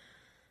wings.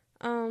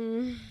 I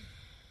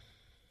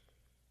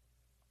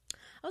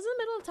was in the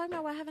middle of talking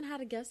about why I haven't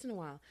had a guest in a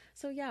while.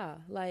 So yeah,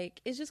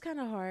 like it's just kind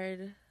of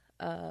hard.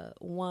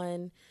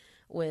 One,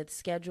 with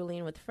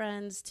scheduling with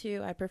friends.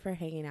 Two, I prefer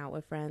hanging out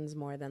with friends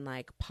more than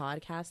like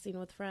podcasting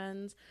with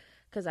friends,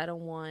 because I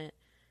don't want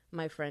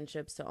my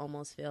friendships to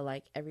almost feel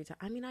like every time.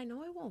 I mean, I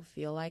know it won't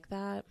feel like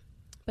that,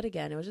 but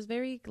again, it was just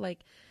very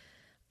like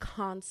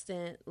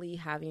constantly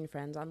having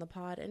friends on the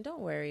pod. And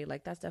don't worry,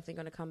 like that's definitely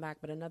going to come back.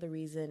 But another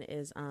reason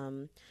is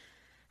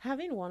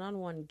having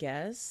one-on-one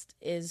guests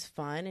is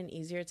fun and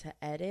easier to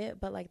edit,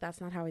 but like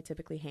that's not how I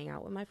typically hang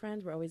out with my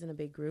friends. We're always in a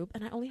big group,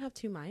 and I only have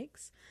 2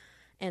 mics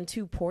and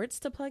 2 ports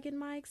to plug in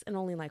mics and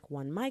only like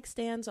 1 mic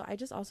stand. So I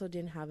just also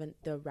didn't have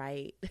the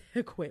right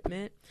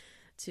equipment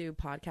to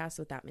podcast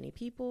with that many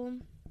people,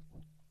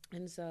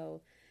 and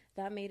so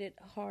that made it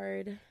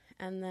hard.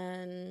 And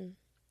then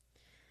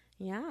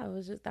yeah,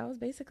 that was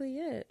basically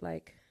it.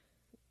 Like,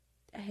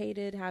 I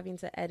hated having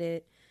to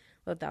edit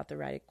without the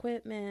right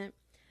equipment.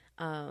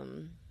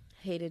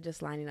 Hated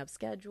just lining up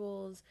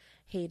schedules.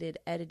 Hated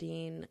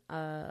editing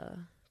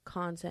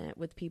content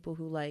with people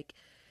who like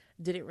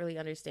didn't really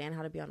understand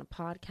how to be on a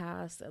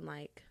podcast and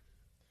like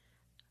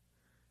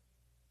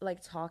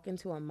talk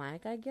into a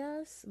mic, I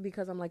guess,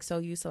 because I'm like so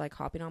used to like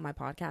hopping on my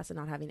podcast and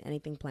not having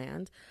anything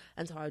planned.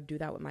 And so I would do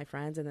that with my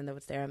friends, and then they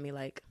would stare at me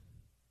like,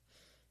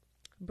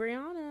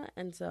 Brianna.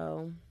 And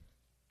so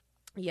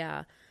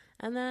yeah.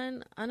 And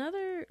then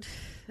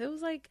it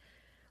was like,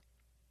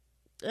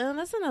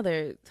 that's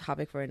another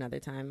topic for another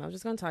time. I was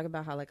just going to talk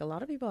about how like a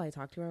lot of people I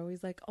talk to are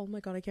always like, oh my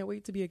God, I can't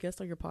wait to be a guest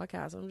on your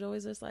podcast. I'm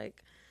always just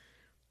like,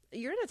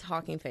 you're in a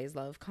talking phase,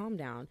 love, calm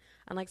down.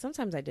 And like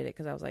sometimes I did it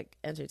because I was like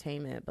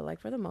entertainment, but like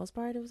for the most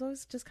part it was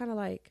always just kind of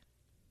like,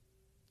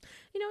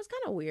 you know, it's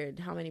kind of weird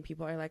how many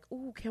people are like,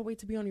 oh, can't wait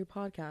to be on your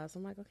podcast.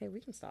 I'm like, okay,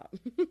 we can stop.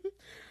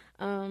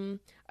 Are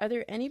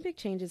there any big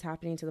changes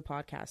happening to the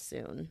podcast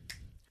soon?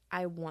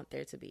 I want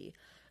there to be.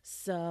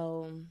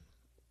 So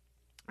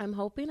I'm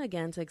hoping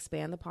again to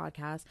expand the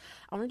podcast.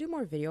 I want to do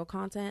more video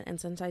content. And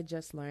since I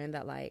just learned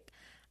that like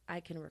I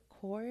can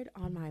record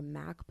on my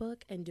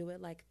MacBook and do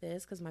it like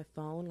this because my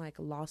phone like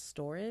lost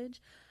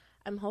storage,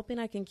 I'm hoping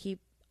I can keep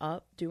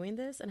up doing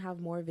this and have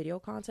more video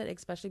content,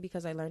 especially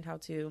because I learned how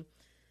to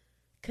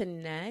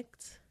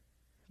connect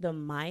the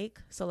mic.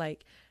 So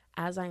like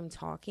as I'm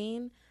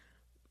talking,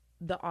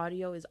 the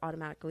audio is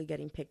automatically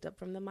getting picked up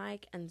from the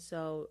mic. And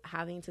so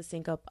having to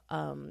sync up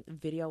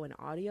video and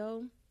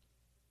audio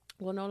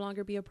will no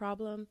longer be a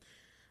problem.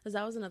 Because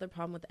that was another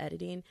problem with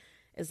editing,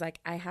 is like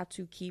I had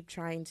to keep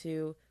trying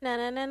to na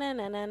na na na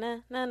na na na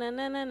na na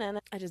na na na.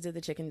 I just did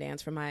the chicken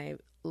dance for my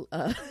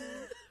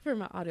for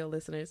my audio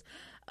listeners.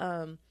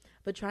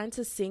 But trying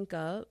to sync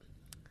up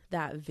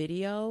that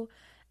video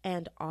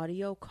and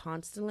audio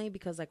constantly,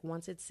 because like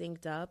once it's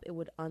synced up, it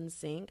would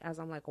unsync as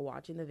I'm like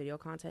watching the video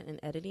content and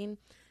editing.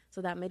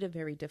 So that made it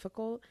very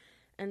difficult.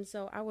 And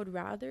so I would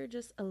rather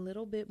just a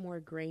little bit more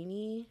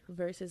grainy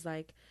versus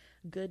like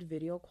good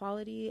video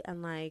quality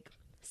and like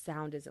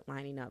sound isn't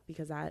lining up,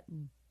 because that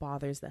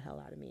bothers the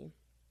hell out of me.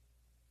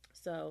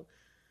 So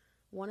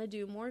want to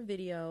do more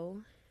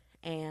video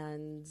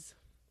and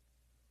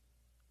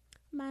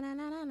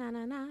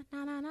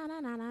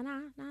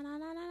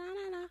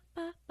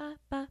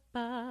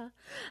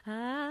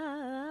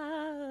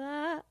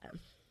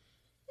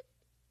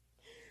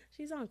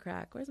she's on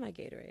crack. Where's my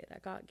Gatorade? I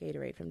got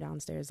Gatorade from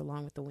downstairs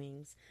along with the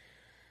wings.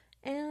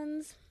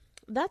 And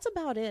that's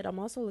about it. I'm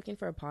also looking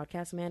for a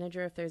podcast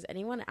manager. If there's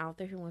anyone out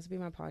there who wants to be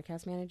my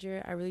podcast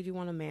manager, I really do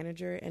want a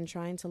manager, and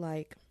trying to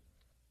like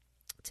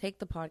take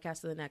the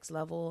podcast to the next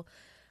level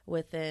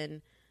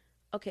within,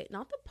 okay,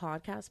 not the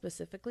podcast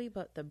specifically,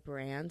 but the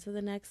brand to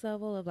the next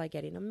level of like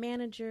getting a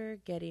manager,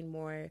 getting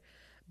more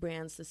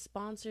brands to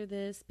sponsor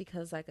this,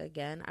 because like,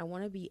 again, I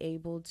want to be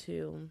able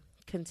to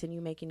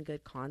continue making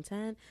good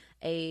content.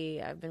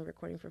 I've been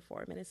recording for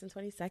 4 minutes and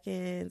 20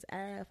 seconds,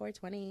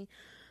 4:20.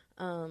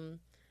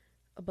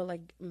 But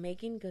like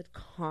making good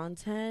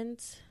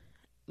content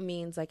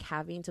means like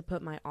having to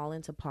put my all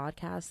into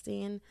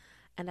podcasting,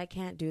 and I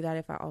can't do that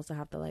if I also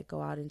have to like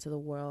go out into the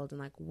world and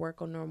like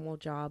work a normal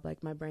job.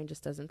 Like my brain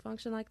just doesn't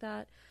function like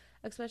that,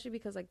 especially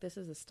because like this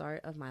is the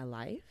start of my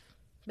life,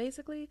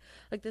 basically.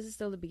 Like this is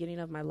still the beginning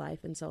of my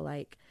life, and so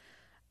like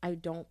I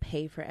don't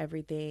pay for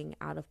everything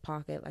out of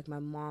pocket. Like my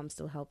mom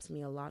still helps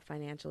me a lot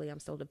financially.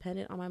 I'm still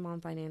dependent on my mom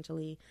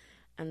financially.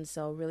 And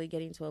so really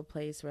getting to a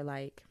place where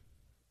like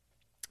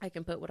I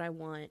can put what I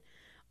want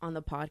on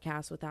the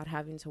podcast without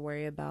having to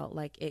worry about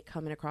like it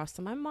coming across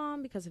to my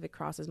mom, because if it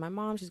crosses my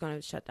mom, she's going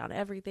to shut down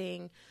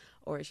everything,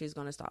 or she's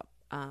going to stop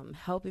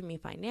helping me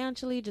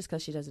financially just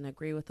because she doesn't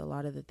agree with a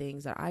lot of the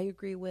things that I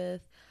agree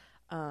with.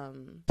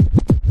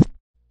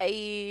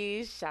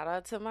 A shout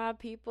out to my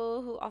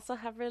people who also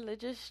have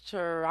religious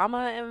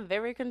trauma and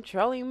very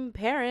controlling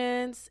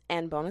parents.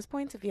 And bonus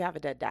points if you have a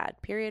dead dad.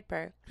 Period.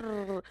 Per.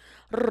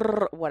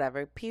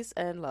 Whatever. Peace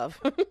and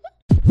love.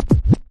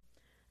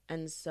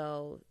 And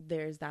so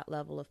there's that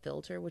level of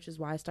filter, which is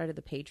why I started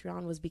the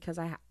Patreon, was because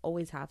I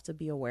always have to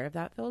be aware of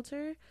that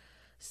filter.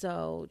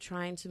 So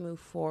trying to move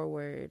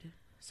forward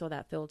so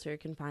that filter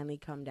can finally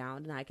come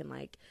down and I can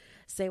like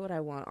say what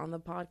I want on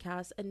the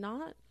podcast and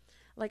not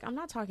like, I'm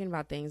not talking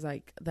about things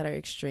like that are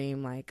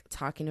extreme, like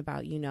talking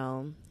about, you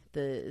know,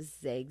 the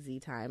Zagsy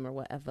time or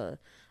whatever.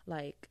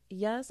 Like,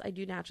 yes, I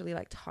do naturally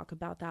like talk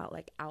about that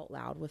like out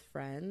loud with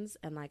friends,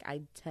 and like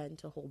I tend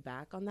to hold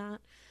back on that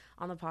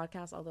on the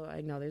podcast, although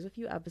I know there's a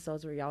few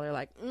episodes where y'all are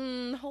like,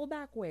 hold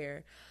back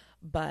where?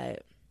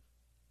 But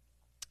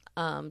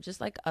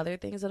just like other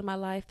things in my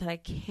life that I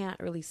can't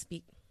really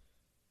speak.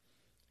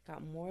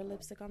 Got more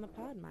lipstick on the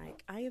pod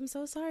mic. I am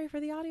so sorry for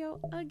the audio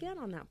again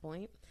on that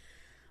point.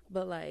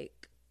 But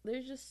like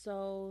there's just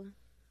so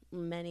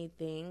many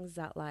things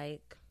that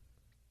like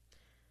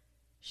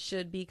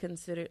should be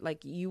considered.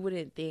 Like you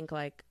wouldn't think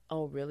like,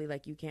 oh really,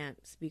 like you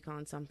can't speak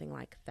on something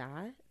like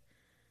that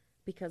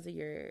because of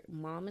your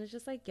mom. And it's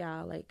just like,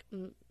 yeah, like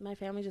my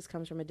family just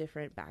comes from a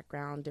different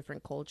background,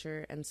 different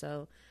culture, and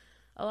so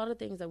a lot of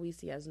things that we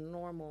see as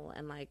normal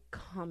and like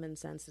common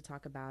sense to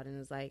talk about and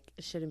is like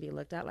it shouldn't be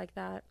looked at like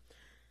that,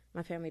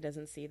 my family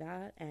doesn't see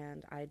that.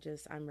 And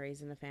I'm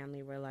raised in a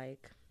family where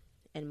like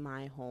in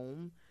my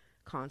home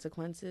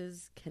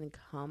consequences can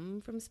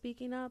come from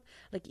speaking up.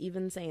 Like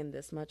even saying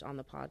this much on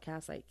the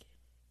podcast, like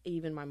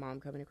even my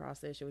mom coming across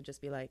this, she would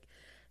just be like,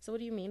 so what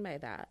do you mean by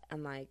that?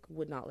 And like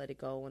would not let it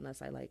go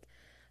unless I like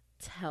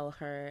tell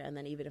her. And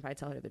then even if I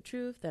tell her the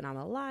truth, then I'm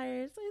a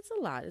liar. It's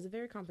a lot. It's a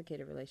very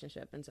complicated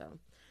relationship. And so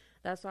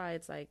that's why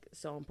it's like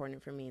so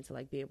important for me to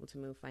like be able to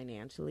move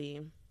financially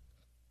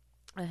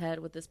ahead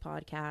with this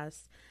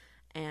podcast.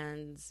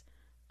 And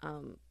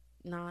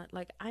not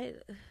like I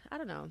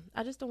don't know,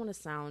 I just don't want to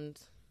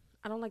sound,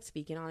 I don't like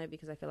speaking on it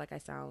because I feel like I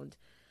sound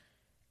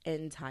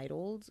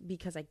entitled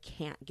because I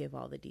can't give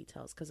all the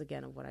details because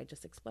again of what I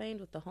just explained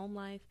with the home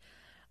life.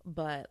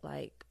 But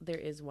like there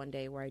is one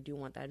day where I do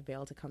want that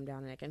veil to come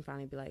down and I can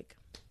finally be like,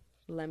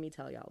 let me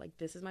tell y'all, like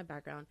this is my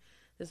background,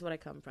 this is what I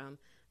come from,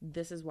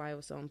 this is why it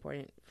was so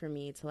important for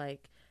me to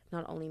like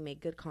not only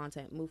make good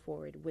content, move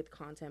forward with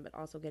content, but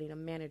also getting a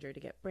manager to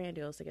get brand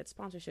deals, to get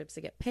sponsorships,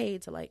 to get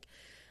paid, to like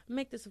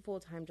make this a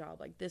full-time job.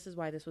 Like this is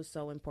why this was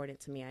so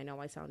important to me. I know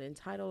I sound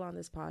entitled on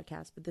this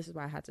podcast, but this is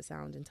why I had to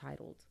sound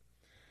entitled.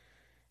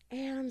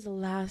 And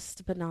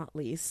last but not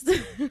least,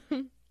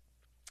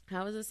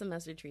 how is this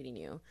semester treating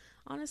you?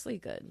 Honestly,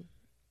 good.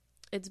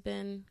 It's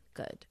been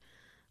good.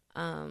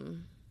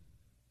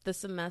 The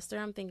semester,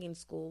 I'm thinking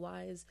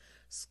school-wise,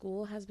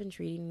 school has been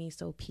treating me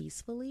so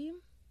peacefully,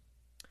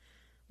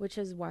 which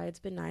is why it's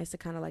been nice to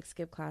kind of like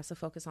skip class to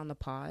focus on the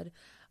pod.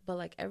 But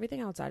like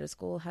everything outside of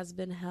school has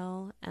been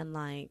hell. And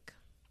like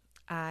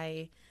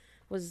I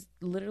was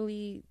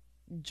literally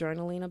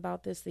journaling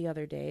about this the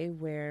other day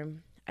where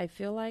I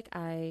feel like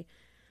I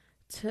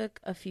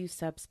took a few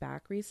steps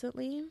back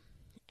recently.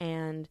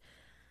 And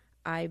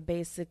I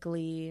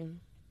basically,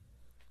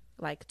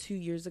 like 2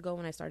 years ago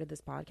when I started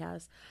this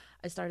podcast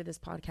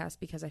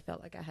because I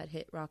felt like I had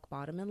hit rock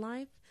bottom in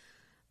life.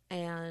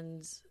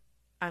 And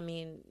I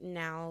mean,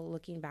 now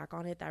looking back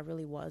on it, that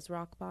really was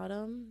rock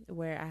bottom,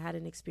 where I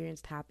hadn't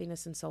experienced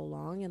happiness in so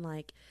long and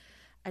like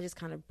I just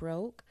kind of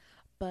broke.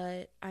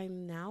 But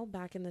I'm now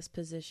back in this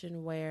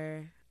position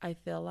where I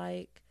feel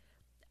like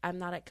I'm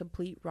not at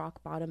complete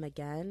rock bottom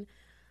again,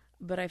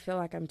 but I feel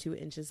like I'm 2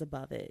 inches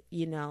above it,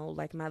 you know,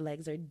 like my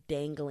legs are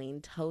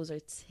dangling, toes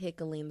are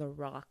tickling the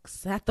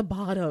rocks at the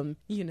bottom,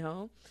 you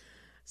know?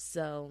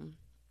 So,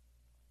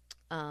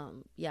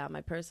 yeah,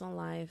 my personal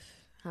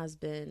life has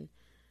been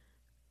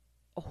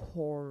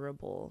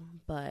horrible,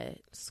 but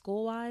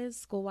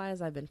school-wise,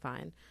 I've been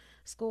fine.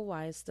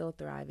 School-wise, still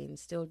thriving,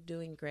 still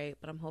doing great,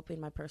 but I'm hoping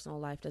my personal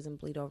life doesn't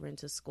bleed over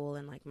into school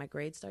and like my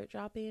grades start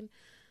dropping.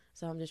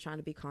 So I'm just trying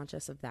to be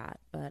conscious of that.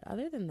 But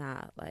other than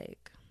that,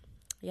 like,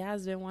 yeah,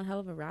 it's been one hell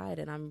of a ride,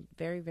 and I'm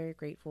very, very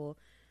grateful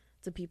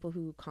to people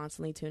who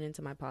constantly tune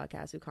into my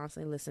podcast, who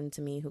constantly listen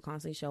to me, who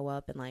constantly show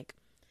up and like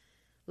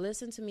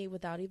listen to me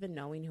without even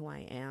knowing who I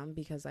am,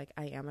 because like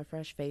I am a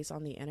fresh face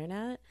on the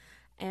internet.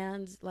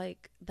 And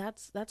like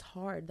that's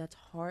hard. That's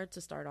hard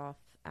to start off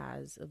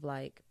as, of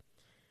like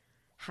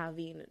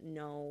having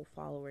no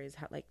followers,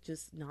 like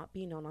just not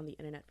being known on the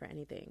internet for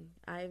anything.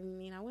 I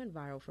mean, I went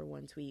viral for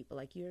one tweet, but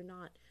like you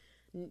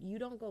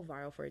don't go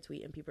viral for a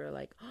tweet and people are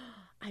like,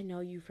 oh, I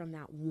know you from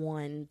that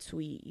one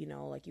tweet, you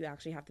know, like you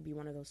actually have to be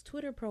one of those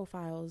Twitter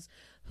profiles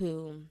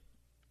who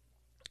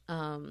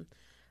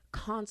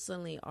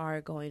constantly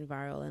are going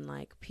viral, and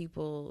like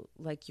people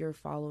like you're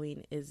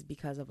following is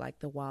because of like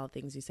the wild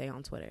things you say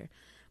on Twitter.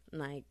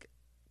 Like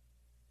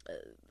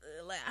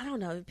I don't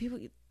know, people,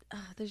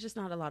 there's just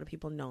not a lot of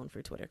people known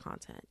for Twitter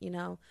content, you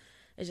know?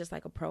 It's just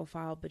like a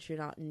profile, but you're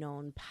not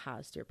known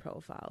past your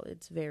profile.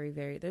 It's very,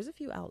 very, there's a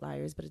few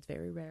outliers, but it's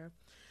very rare.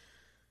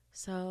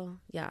 So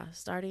yeah,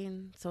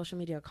 starting social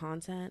media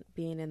content,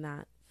 being in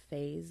that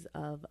phase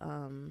of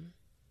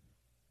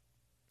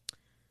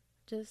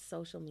just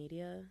social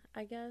media,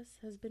 I guess,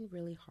 has been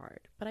really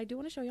hard. But I do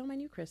want to show y'all my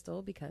new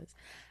crystal because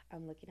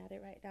I'm looking at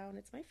it right now and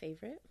it's my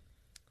favorite.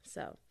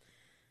 So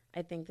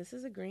I think this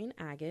is a green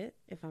agate,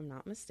 if I'm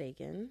not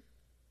mistaken.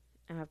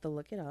 I have to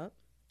look it up.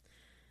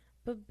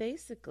 But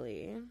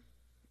basically,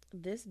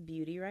 this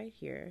beauty right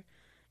here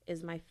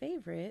is my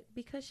favorite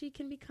because she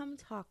can become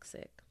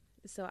toxic.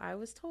 So I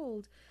was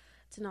told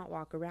to not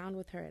walk around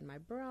with her in my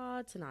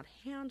bra, to not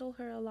handle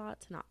her a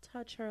lot, to not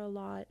touch her a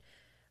lot,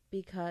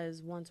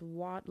 because once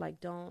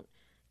don't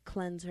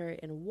cleanse her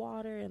in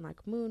water and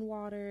like moon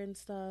water and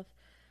stuff,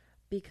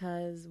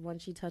 because when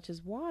she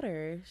touches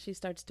water, she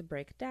starts to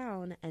break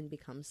down and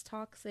becomes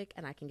toxic,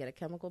 and I can get a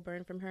chemical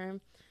burn from her.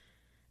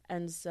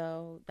 And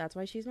so that's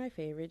why she's my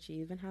favorite. She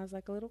even has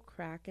like a little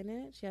crack in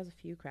it. She has a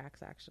few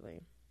cracks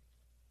actually.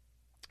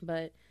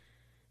 But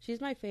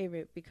she's my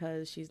favorite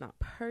because she's not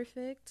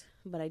perfect,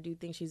 but I do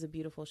think she's a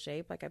beautiful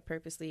shape. Like I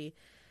purposely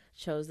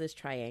chose this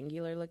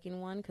triangular looking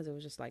one because it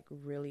was just like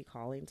really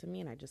calling to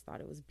me, and I just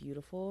thought it was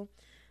beautiful.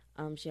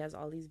 She has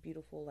all these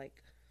beautiful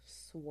like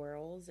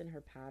swirls in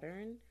her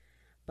pattern,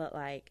 but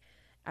like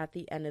at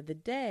the end of the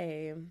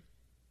day,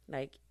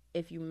 like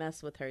if you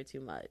mess with her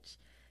too much,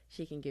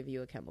 she can give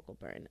you a chemical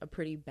burn, a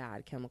pretty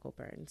bad chemical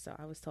burn. So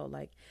I was told,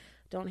 like,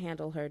 don't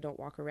handle her, don't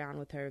walk around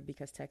with her,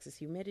 because Texas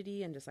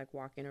humidity and just like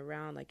walking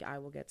around, like I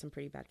will get some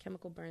pretty bad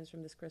chemical burns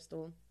from this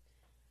crystal.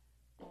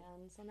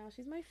 And so now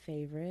she's my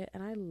favorite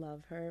and I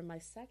love her. My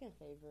second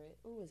favorite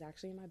is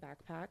actually in my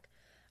backpack,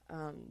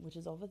 which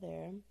is over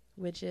there,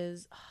 which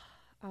is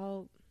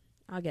I'll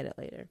get it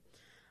later.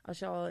 I'll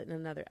show it in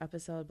another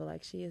episode, but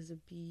like she is a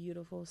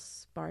beautiful,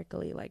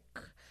 sparkly, like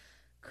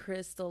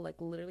crystal,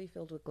 like literally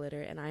filled with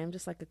glitter, and I am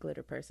just like a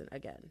glitter person.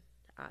 Again,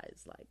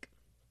 eyes, like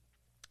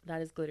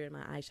that is glitter in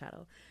my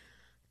eyeshadow.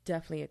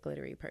 Definitely a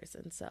glittery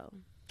person. So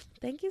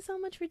thank you so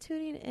much for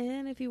tuning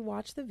in. If you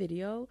watch the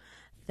video,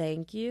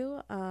 thank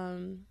you.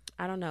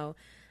 I don't know,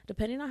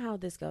 depending on how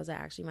this goes, I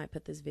actually might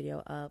put this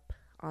video up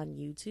on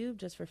YouTube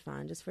just for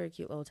fun, just for a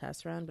cute little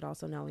test run, but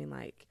also knowing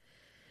like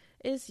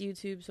it's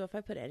YouTube, so if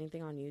I put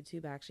anything on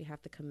YouTube, I actually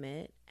have to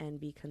commit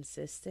and be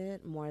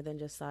consistent more than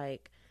just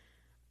like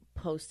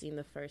posting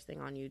the first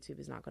thing on YouTube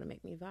is not going to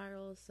make me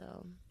viral.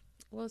 So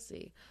we'll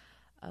see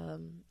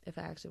if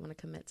I actually want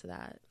to commit to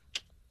that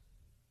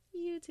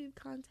YouTube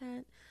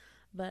content.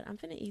 But I'm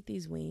finna eat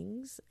these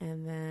wings,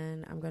 and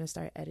then I'm going to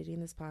start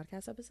editing this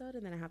podcast episode,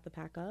 and then I have to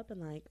pack up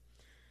and like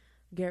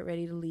get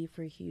ready to leave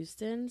for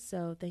Houston.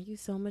 So thank you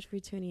so much for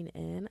tuning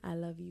in. I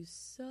love you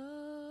so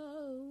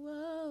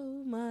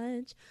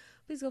much.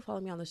 Please go follow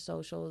me on the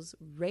socials,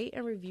 rate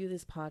and review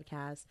this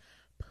podcast.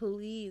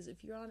 Please,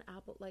 if you're on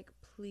Apple, like,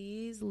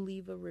 please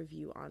leave a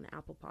review on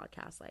Apple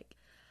Podcasts. Like,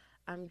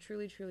 I'm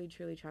truly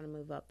trying to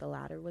move up the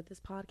ladder with this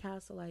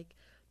podcast. So, like,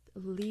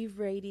 leave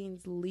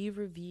ratings, leave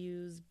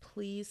reviews.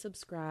 Please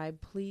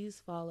subscribe.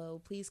 Please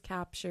follow. Please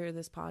capture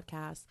this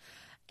podcast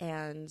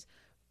and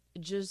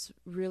just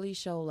really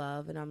show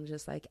love. And I'm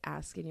just, like,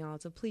 asking y'all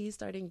to please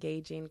start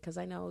engaging, because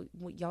I know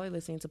y'all are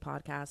listening to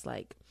podcasts,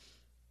 like,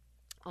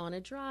 on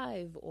a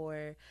drive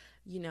or,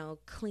 you know,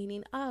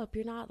 cleaning up.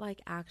 You're not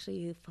like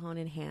actually phone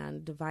in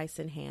hand, device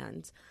in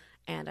hand.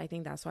 And I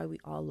think that's why we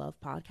all love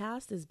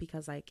podcasts, is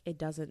because like it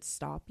doesn't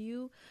stop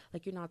you.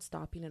 Like you're not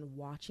stopping and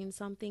watching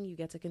something. You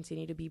get to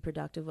continue to be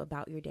productive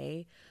about your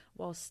day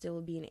while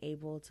still being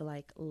able to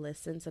like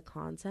listen to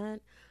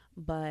content.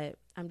 But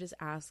I'm just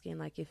asking,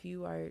 like, if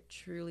you are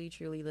truly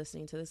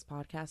listening to this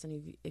podcast,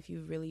 and if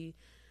you really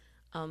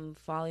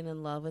falling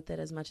in love with it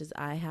as much as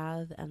I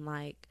have, and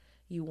like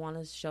you want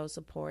to show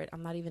support,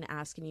 I'm not even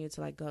asking you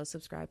to like go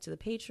subscribe to the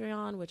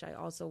Patreon, which I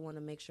also want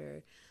to make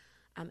sure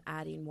I'm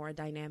adding more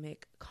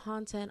dynamic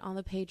content on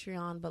the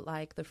Patreon. But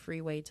like the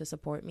free way to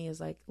support me is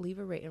like leave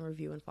a rate and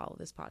review and follow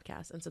this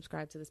podcast and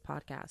subscribe to this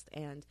podcast.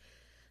 And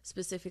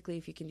specifically,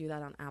 if you can do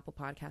that on Apple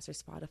Podcasts or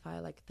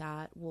Spotify, like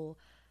that will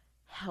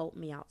help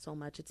me out so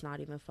much. It's not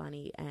even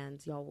funny,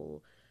 and y'all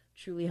will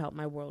truly help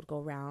my world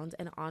go round.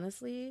 And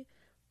honestly,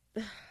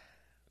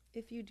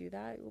 if you do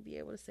that, you'll be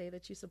able to say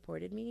that you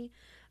supported me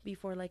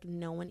before like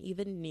no one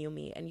even knew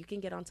me, and you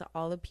can get onto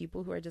all the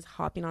people who are just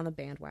hopping on the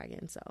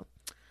bandwagon. So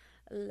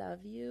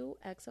love you.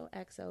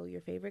 XOXO,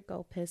 your favorite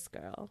Go Piss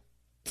girl.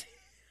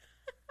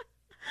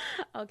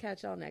 I'll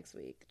catch y'all next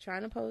week.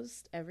 Trying to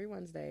post every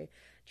Wednesday.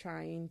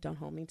 Don't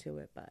hold me to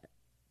it, but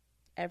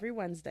every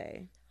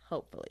Wednesday,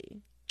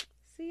 hopefully.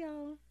 See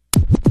y'all.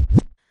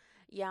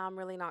 Yeah, I'm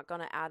really not going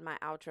to add my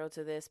outro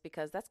to this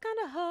because that's kind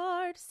of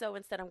hard. So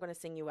instead, I'm going to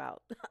sing you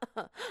out.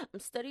 I'm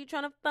steady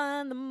trying to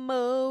find the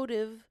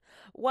motive.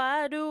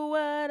 Why do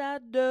what I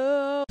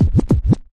do?